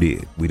that's what you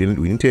did. We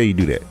didn't tell you to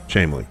do that.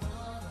 Shame on you.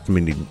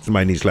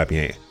 Somebody needs to slap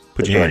your hand.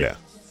 Put your hand down.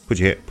 Put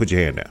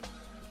your hand down.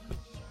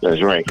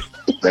 That's right.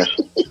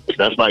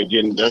 That's like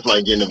getting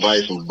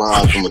advice from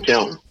Bob from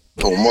accounting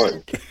on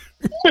Martin.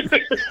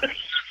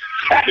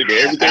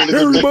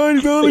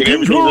 Everybody's out of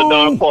control.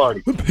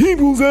 The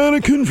people's out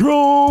of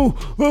control.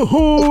 The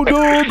whole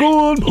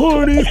doggone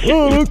party's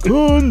out of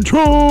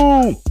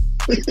control.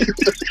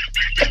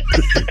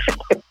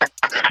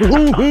 The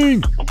whole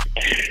thing.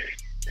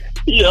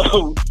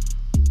 Yo,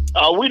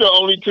 are we the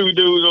only two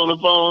dudes on the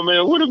phone,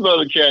 man? What about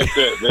the cats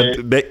at,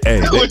 man?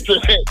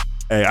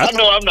 I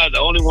know I'm not the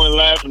only one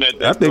laughing at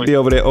that. I think they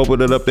over there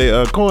opening up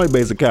their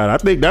Coinbase account. I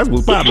think that's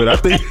what's popping. I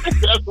think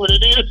that's what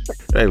it is.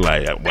 They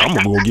like, well, I'm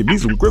gonna go get me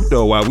some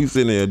crypto while we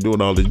sitting there doing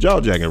all this jaw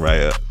jacking right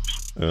here.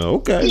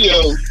 Okay.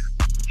 Yo.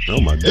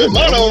 Oh my goodness.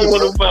 I'm the only one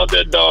who found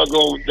that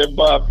doggone that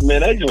Bob.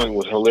 Man, that joint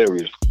was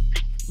hilarious.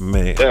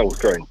 Man, that was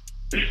crazy.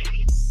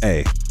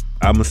 Hey,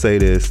 I'm gonna say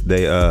this.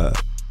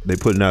 They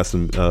putting out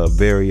some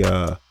very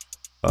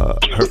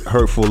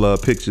hurtful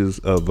pictures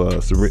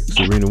of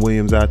Serena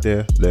Williams out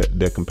there.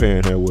 That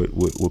comparing her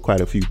with quite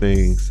a few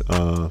things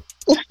on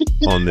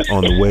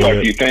the web. Quite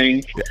a few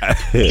things.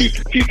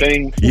 few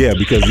things. Yeah,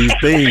 because these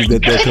things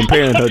that they're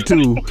comparing her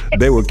to,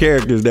 they were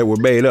characters that were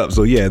made up.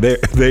 So yeah, they're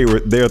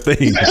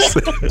things.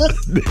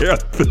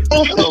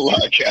 Oh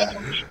my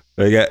gosh.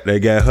 They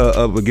got her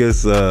up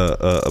against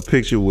a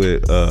picture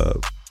with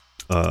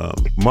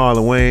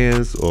Marlon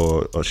Wayans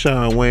or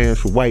Sean Wayans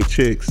for White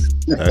Chicks.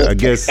 I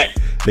guess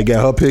they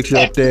got her picture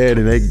up there,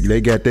 and they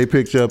got their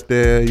picture up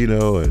there, you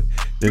know, and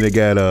then they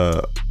got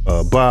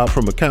Bob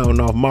from Accounting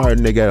Off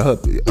Martin. They got her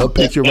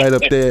picture right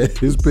up there,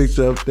 his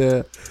picture up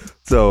there.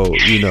 So,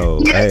 you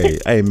know,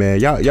 hey man,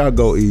 y'all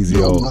go easy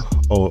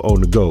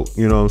on the GOAT.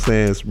 You know what I'm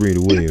saying?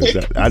 Serena Williams.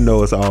 I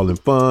know it's all in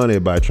fun.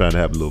 Everybody trying to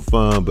have a little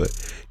fun, but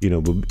you know,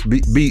 but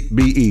be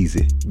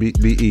easy. Be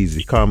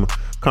easy. Karma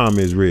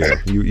is real.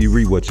 You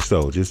reap what you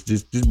sow.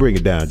 Just bring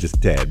it down just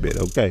a tad bit,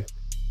 okay?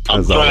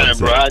 I'm trying,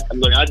 bro. I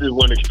just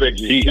wasn't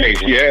expecting.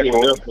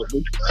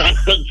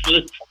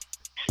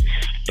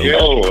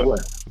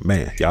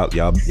 Man,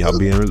 y'all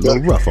being a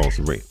little rough on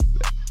Serena.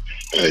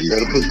 Hey, you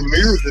gotta put some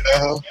mirrors in that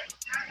house.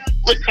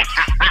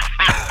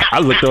 I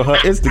looked on her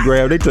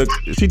Instagram.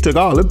 She took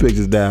all the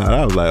pictures down.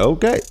 I was like,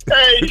 okay.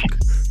 Hey,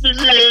 you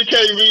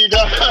can't be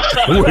done.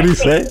 What'd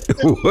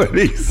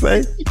he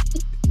say?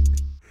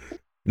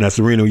 Now,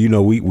 Serena, you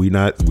know we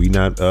not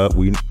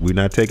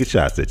taking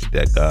shots at you.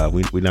 That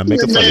we not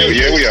making fun of you.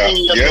 Yeah, we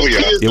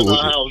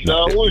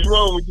are. What's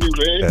wrong with you,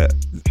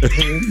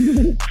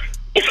 man?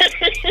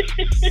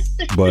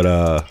 But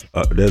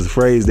there's a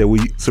phrase that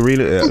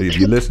Serena, if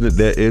you listen,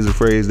 there is a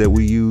phrase that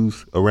we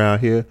use around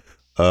here.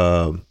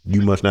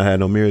 You must not have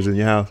no mirrors in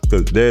your house,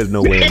 because there's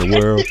no way in the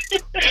world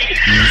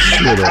you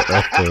should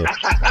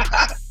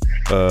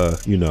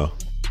have. You know,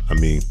 I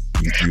mean,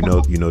 you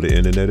know the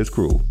internet is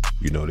cruel.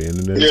 You know the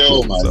internet is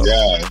cruel. Oh my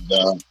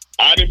God!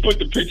 I didn't put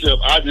the picture up.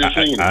 I just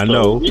seen it. I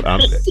know.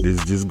 This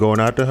is just going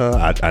out to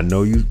her. I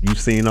know you've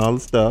seen all the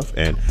stuff,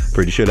 and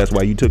pretty sure that's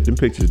why you took them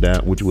pictures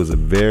down, which was a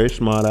very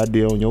smart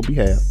idea on your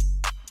behalf.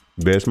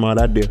 Very smart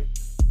idea.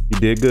 You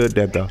did good,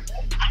 that guy.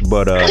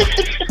 But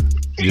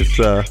just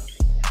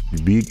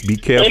be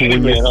careful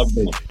when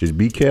just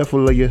be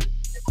careful of your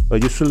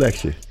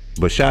selection.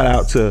 But shout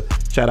out to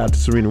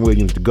Serena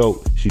Williams, the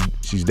GOAT.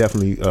 She's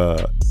definitely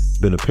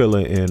been a pillar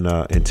in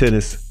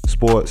tennis,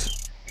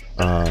 sports.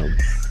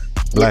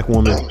 Black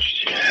woman,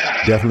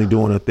 definitely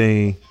doing her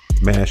thing.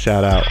 Man,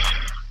 shout out.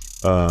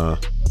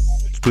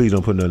 Please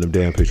don't put none of them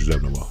damn pictures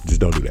up no more. Just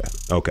don't do that.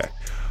 Okay,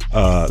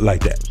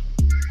 like that.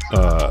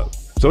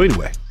 So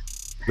anyway,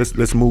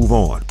 let's move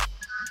on.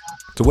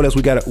 So what else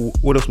we got?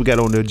 What else we got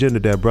on the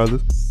agenda, there,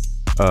 brothers?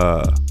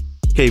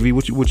 KV,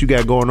 what you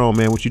got going on,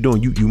 man? What you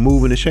doing? You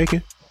moving and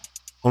shaking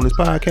on this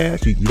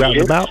podcast? You out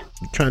and about?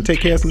 You trying to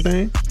take care of some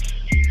things?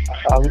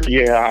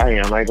 Yeah, I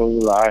am. I ain't gonna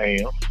lie, I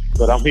am.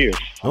 But I'm here.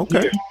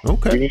 Okay. All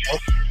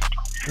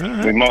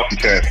right. We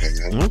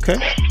multitasking, man. Okay.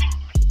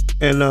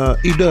 And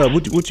E-Dub,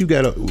 what you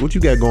got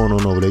going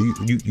on over there?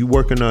 You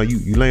working?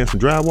 You laying some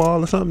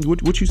drywall or something?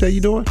 What you say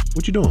you doing?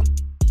 What you doing?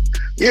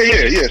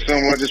 Yeah.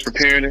 Someone just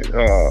preparing it.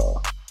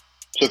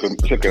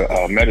 Took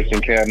a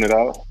medicine cabinet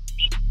out,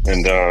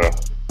 and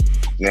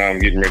now I'm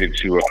getting ready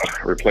to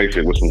replace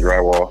it with some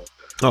drywall.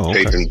 Oh,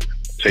 okay.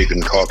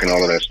 Taping, caulking,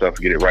 all of that stuff.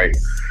 Get it right.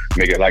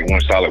 Make it like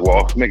one solid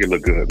wall. Make it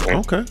look good,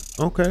 man.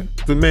 Okay.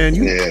 But man,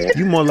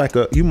 you more like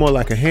a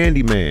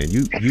handyman.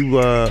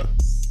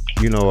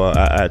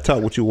 I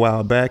talked with you a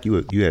while back.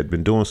 You had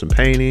been doing some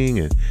painting,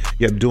 and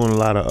you have been doing a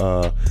lot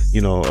of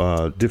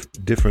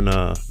different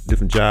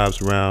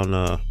jobs around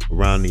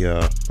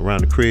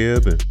the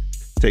crib and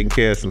taking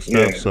care of some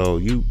stuff. Yeah. So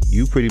you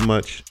pretty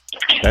much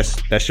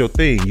that's your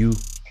thing.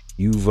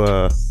 You've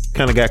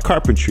kind of got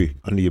carpentry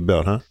under your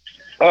belt, huh?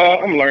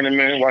 I'm learning,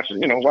 man. Watch a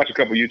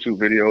couple YouTube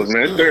videos,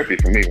 man. It's therapy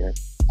for me, man.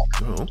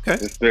 Oh, okay.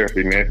 It's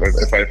therapy, man.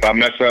 If I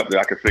mess up, then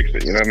I can fix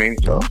it. You know what I mean?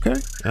 So, okay.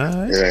 All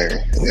right.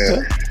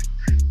 Yeah.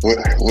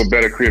 what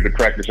better crib to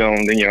practice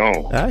on than your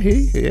own? I hear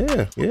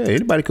you. Yeah.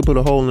 Anybody could put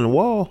a hole in the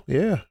wall.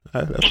 Yeah.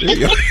 I feel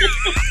you.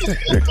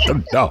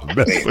 No,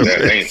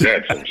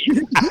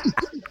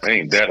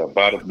 ain't that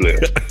about a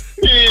blip?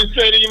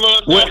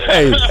 Well,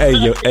 hey,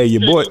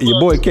 your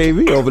boy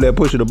KV over there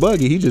pushing the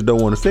buggy. He just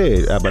don't want to say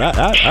it, but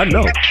I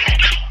know.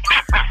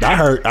 I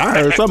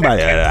heard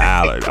somebody at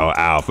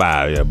aisle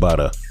 5. Yeah,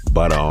 butter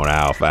on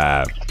aisle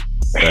 5.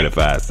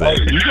 35 cents.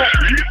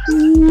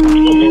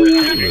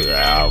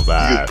 Aisle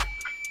 5.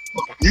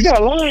 You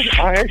got lines?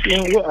 I actually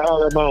am. What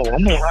aisle am I on?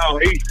 I'm on aisle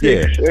 8.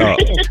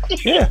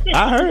 Yeah,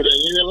 I heard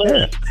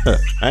it. Yeah.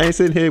 I ain't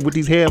sitting here with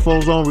these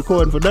headphones on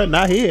recording for nothing.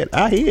 I hear it.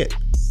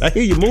 I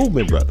hear your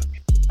movement, brother.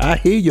 I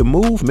hear your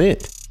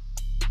movement.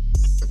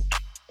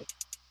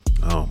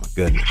 Oh my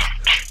goodness.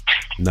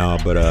 No,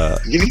 but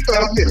give me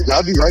 5 minutes.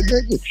 I'll be right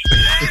back with you.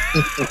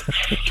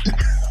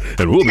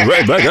 And we'll be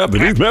right back up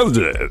in these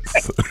messages.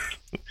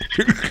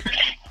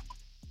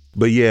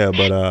 But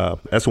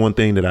that's one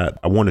thing that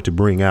I wanted to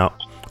bring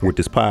out with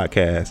this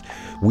podcast.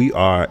 We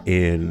are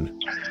in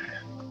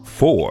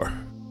 4.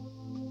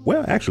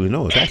 Well, actually,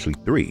 no, it's actually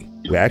 3.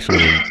 We're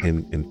actually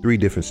in 3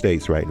 different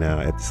states right now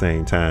at the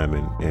same time,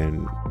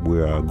 and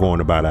we're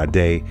going about our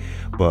day.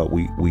 But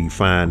we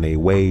find a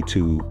way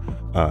to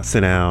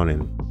sit down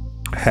and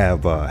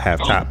have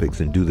topics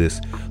and do this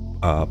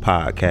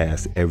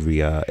podcast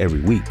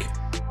every week.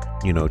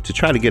 You know, to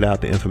try to get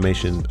out the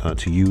information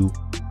to you,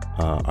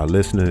 our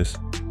listeners,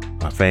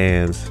 our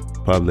fans,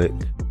 public,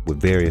 with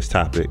various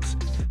topics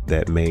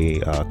that may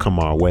come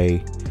our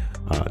way.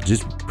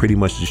 Just pretty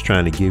much just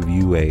trying to give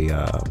you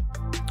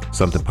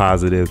something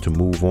positive to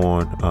move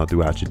on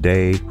throughout your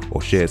day,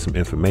 or share some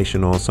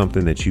information on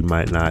something that you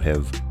might not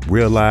have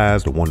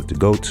realized or wanted to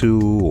go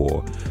to,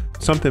 or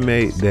something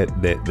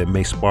that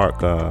may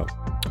spark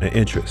an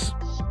interest.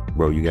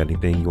 Bro, you got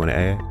anything you want to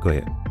add? Go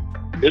ahead.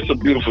 It's a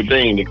beautiful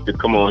thing to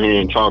come on here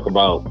and talk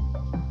about,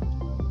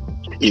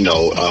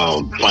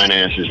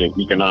 finances and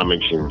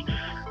economics and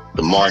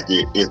the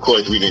market. And of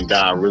course, we didn't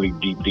dive really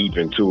deep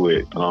into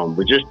it,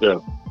 but just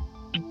to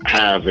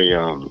have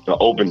an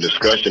open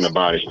discussion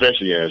about it,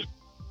 especially as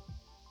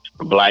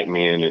Black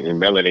men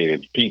and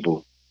melanated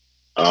people,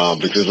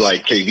 because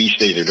like KV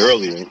stated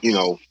earlier,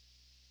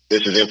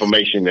 this is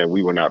information that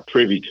we were not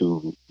privy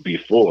to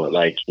before.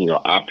 Like,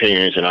 our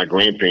parents and our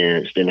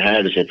grandparents didn't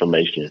have this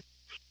information.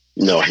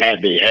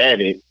 Had they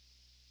had it,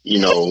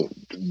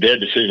 their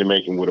decision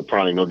making would have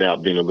probably no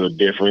doubt been a little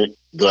different.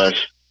 Thus,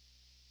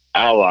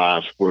 our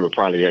lives would have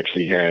probably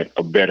actually had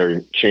a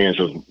better chance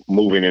of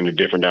moving in a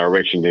different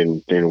direction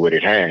than what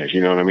it has.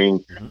 You know what I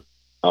mean?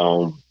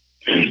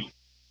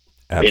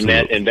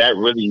 Absolutely. And that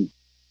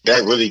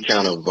really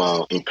kind of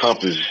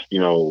encompasses,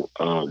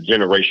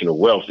 generational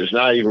wealth. It's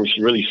not even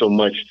really so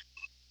much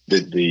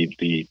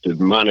the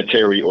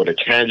monetary or the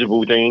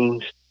tangible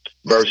things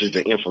versus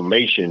the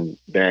information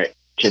that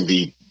can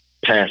be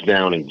passed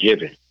down and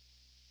given.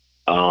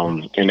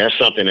 And that's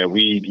something that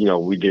we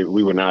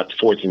were not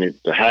fortunate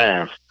to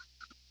have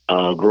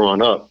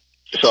growing up.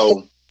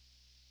 So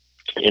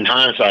in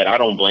hindsight, I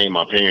don't blame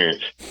my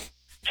parents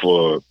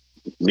for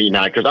me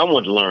not, because I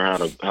wanted to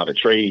learn how to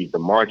trade the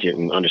market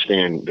and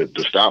understand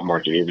the stock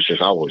market ever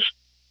since I was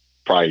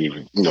probably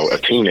a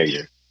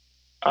teenager.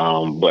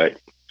 But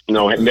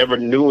I never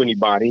knew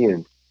anybody,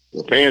 and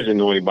my parents didn't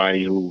know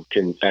anybody who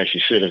can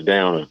actually sit us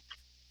down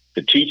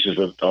to teach us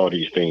of all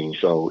these things.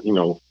 So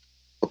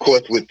of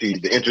course, with the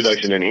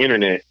introduction of the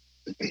internet,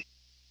 and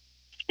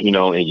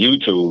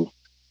YouTube,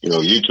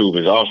 YouTube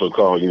is also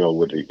called,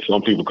 what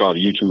some people call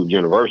the YouTube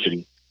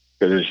University,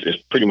 because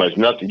it's pretty much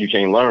nothing you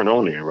can't learn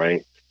on there,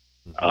 right?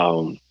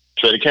 So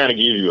it kind of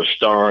gives you a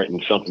start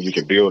and something you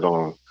can build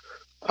on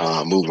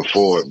moving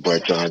forward.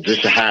 But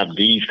just to have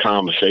these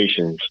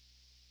conversations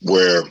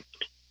where,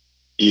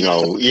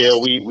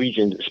 we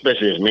can,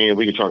 especially as men,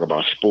 we can talk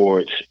about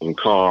sports and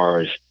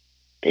cars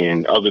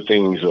and other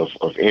things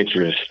of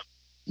interest,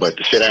 but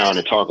to sit down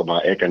and talk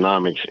about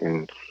economics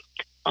and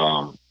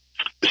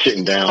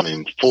sitting down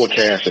and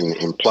forecasting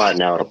and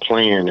plotting out a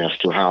plan as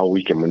to how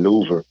we can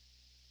maneuver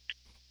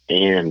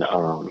and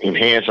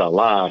enhance our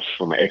lives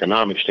from an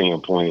economic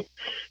standpoint,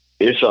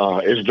 it's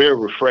very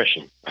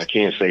refreshing. I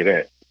can't say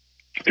that.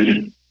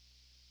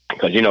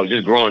 Because,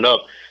 just growing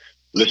up,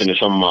 listening to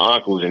some of my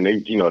uncles, and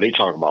they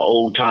talk about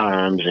old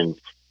times, and,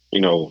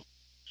 2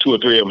 or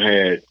 3 of them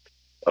had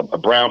a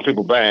brown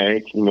paper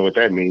bag. You know what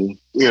that means?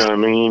 You know what I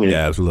mean? And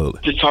yeah,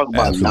 absolutely. Just talk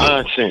about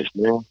nonsense,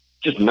 man.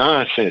 Just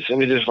nonsense.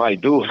 And it's just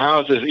like, dude,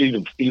 how is this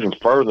even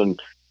furthering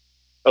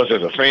us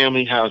as a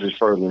family? How is this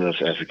furthering us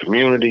as a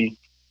community?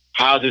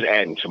 How is this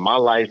adding to my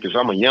life? Because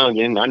I'm a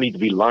youngin', I need to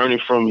be learning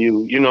from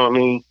you. You know what I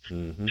mean?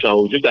 Mm-hmm.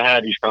 So just to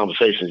have these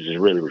conversations is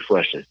really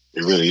refreshing.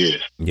 It really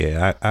is.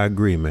 Yeah, I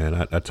agree, man.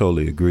 I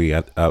totally agree.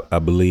 I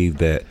believe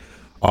that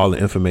all the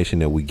information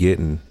that we're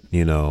getting,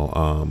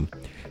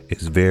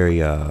 is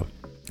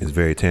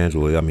very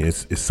tangible. I mean,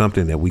 it's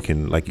something that we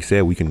can, like you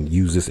said, we can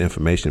use this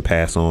information,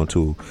 pass on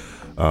to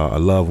our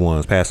loved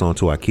ones, pass on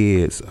to our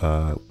kids,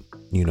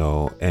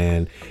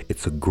 and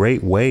it's a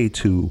great way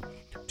to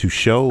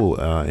show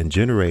and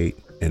generate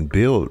and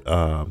build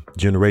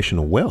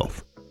generational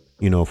wealth.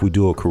 You know, if we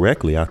do it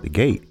correctly out the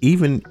gate,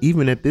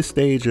 even at this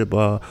stage of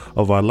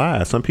our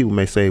lives. Some people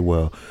may say,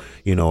 well,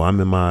 you know, I'm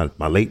in my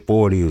late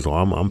 40s, or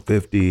I'm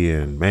 50,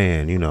 and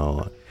man,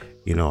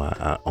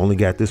 I only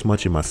got this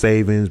much in my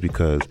savings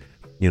because,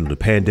 you know, the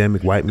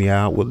pandemic wiped me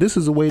out. Well, this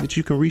is a way that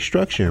you can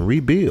restructure and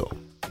rebuild.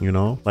 You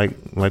know, like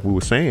we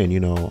were saying,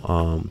 you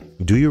know,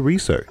 do your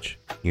research.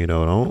 You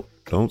know,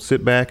 don't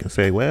sit back and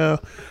say,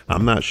 well,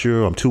 I'm not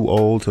sure, I'm too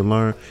old to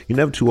learn. You're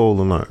never too old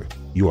to learn.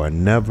 You are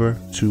never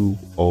too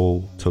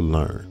old to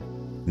learn.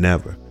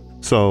 Never.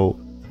 So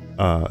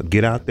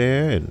get out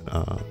there and,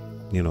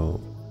 you know,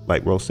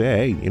 like Rose said,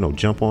 hey, you know,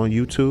 jump on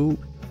YouTube.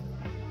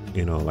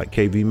 You know, like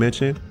KV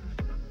mentioned,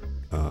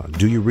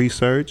 do your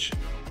research.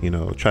 You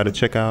know, try to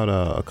check out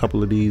a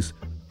couple of these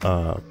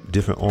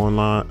different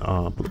online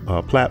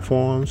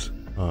platforms,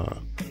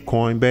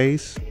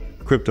 Coinbase,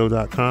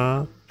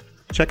 crypto.com.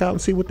 Check out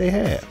and see what they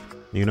have.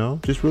 You know,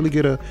 just really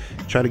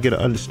try to get an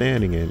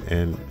understanding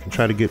and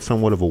try to get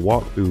somewhat of a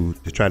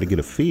walkthrough to try to get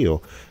a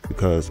feel,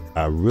 because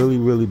I really,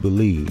 really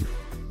believe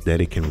that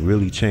it can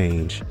really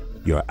change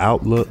your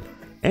outlook,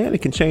 and it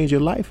can change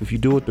your life if you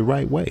do it the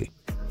right way.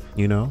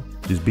 You know,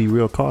 just be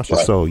real cautious.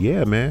 Right. So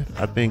yeah, man,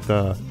 I think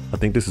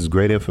this is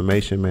great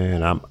information,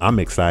 man. I'm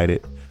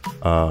excited,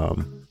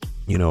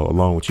 you know,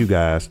 along with you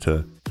guys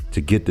to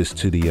get this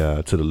to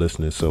the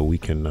listeners, so we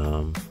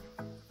can,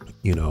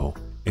 you know,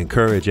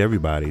 encourage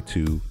everybody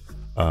to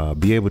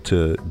be able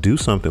to do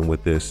something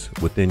with this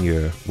within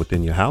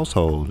your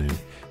household,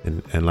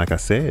 and like I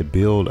said,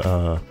 build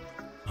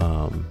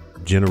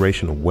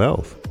generational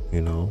wealth.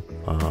 You know,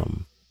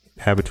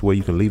 have it to where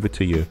you can leave it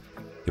to your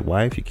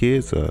wife, your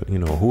kids, you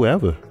know,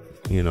 whoever,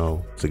 you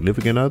know,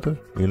 significant other,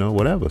 you know,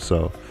 whatever.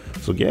 So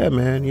yeah,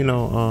 man, you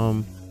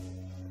know,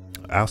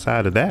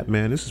 outside of that,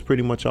 man, this is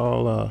pretty much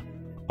all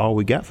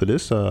we got for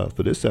this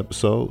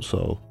episode.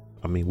 So,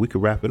 I mean, we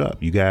could wrap it up.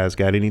 You guys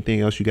got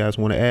anything else you guys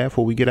want to add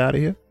before we get out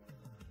of here?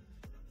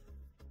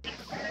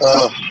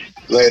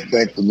 Last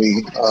thing for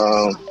me,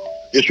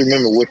 just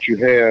remember, what you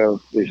have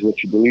is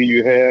what you believe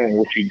you have, and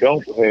what you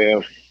don't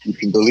have, you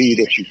can believe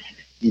that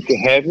you can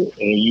have it,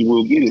 and you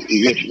will get it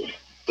eventually.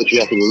 But you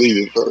have to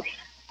believe it first.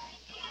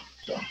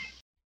 So.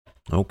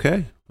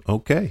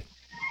 Okay.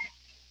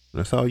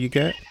 That's all you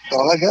got? That's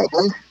all I got,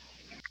 bro.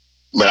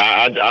 But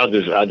I'll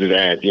just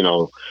add, you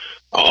know,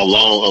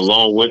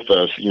 along with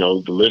us, you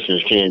know, the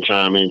listeners can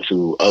chime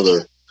into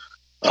other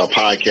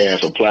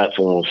podcasts or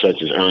platforms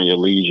such as Earn Your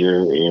Leisure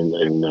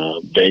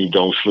and They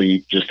Don't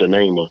Sleep, just to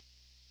name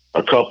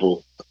a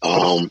couple.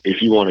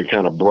 If you want to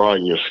kind of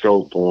broaden your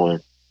scope on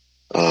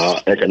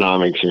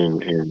economics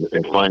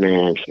and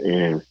finance,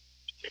 and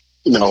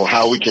you know,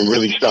 how we can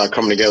really start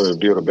coming together to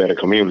build a better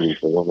community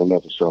for one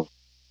another. So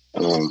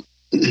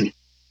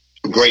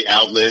great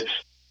outlets,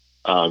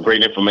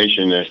 great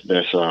information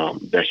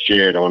that's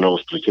shared on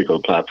those particular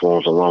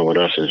platforms along with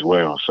us as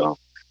well. So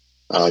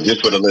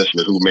just for the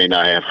listeners who may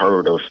not have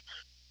heard of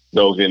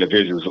those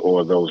individuals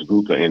or those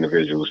group of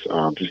individuals,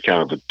 just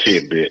kind of a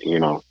tidbit, you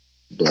know.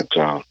 But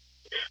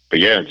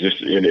yeah,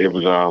 just it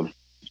was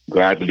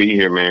glad to be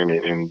here, man,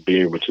 and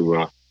be able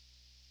to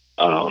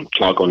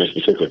talk on this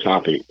particular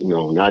topic. You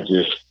know, not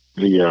just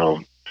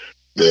the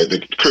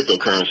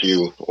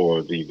cryptocurrency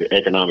or the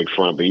economic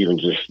front, but even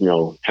just, you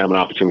know, have an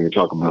opportunity to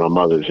talk about our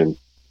mothers and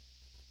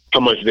how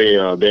much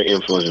their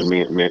influence has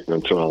meant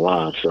into our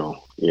lives. So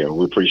yeah,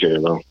 we appreciate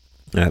it, though.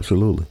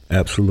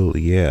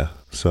 Absolutely, yeah.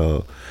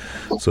 So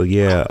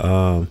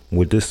yeah,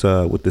 with this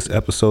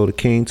episode of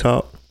King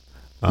Talk,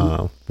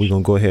 we're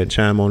gonna go ahead and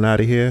chime on out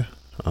of here.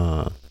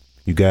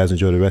 You guys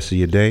enjoy the rest of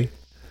your day.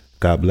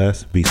 God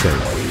bless. Be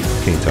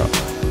safe. King Talk.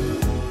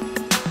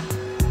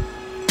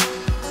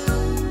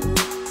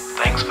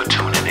 Thanks for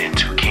tuning in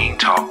to King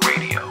Talk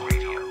Radio.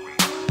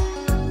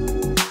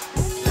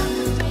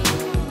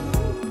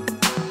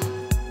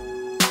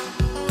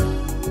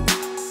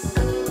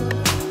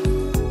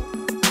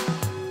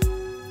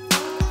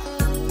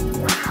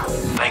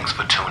 Thanks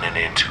for tuning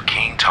in to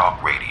King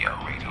Talk Radio.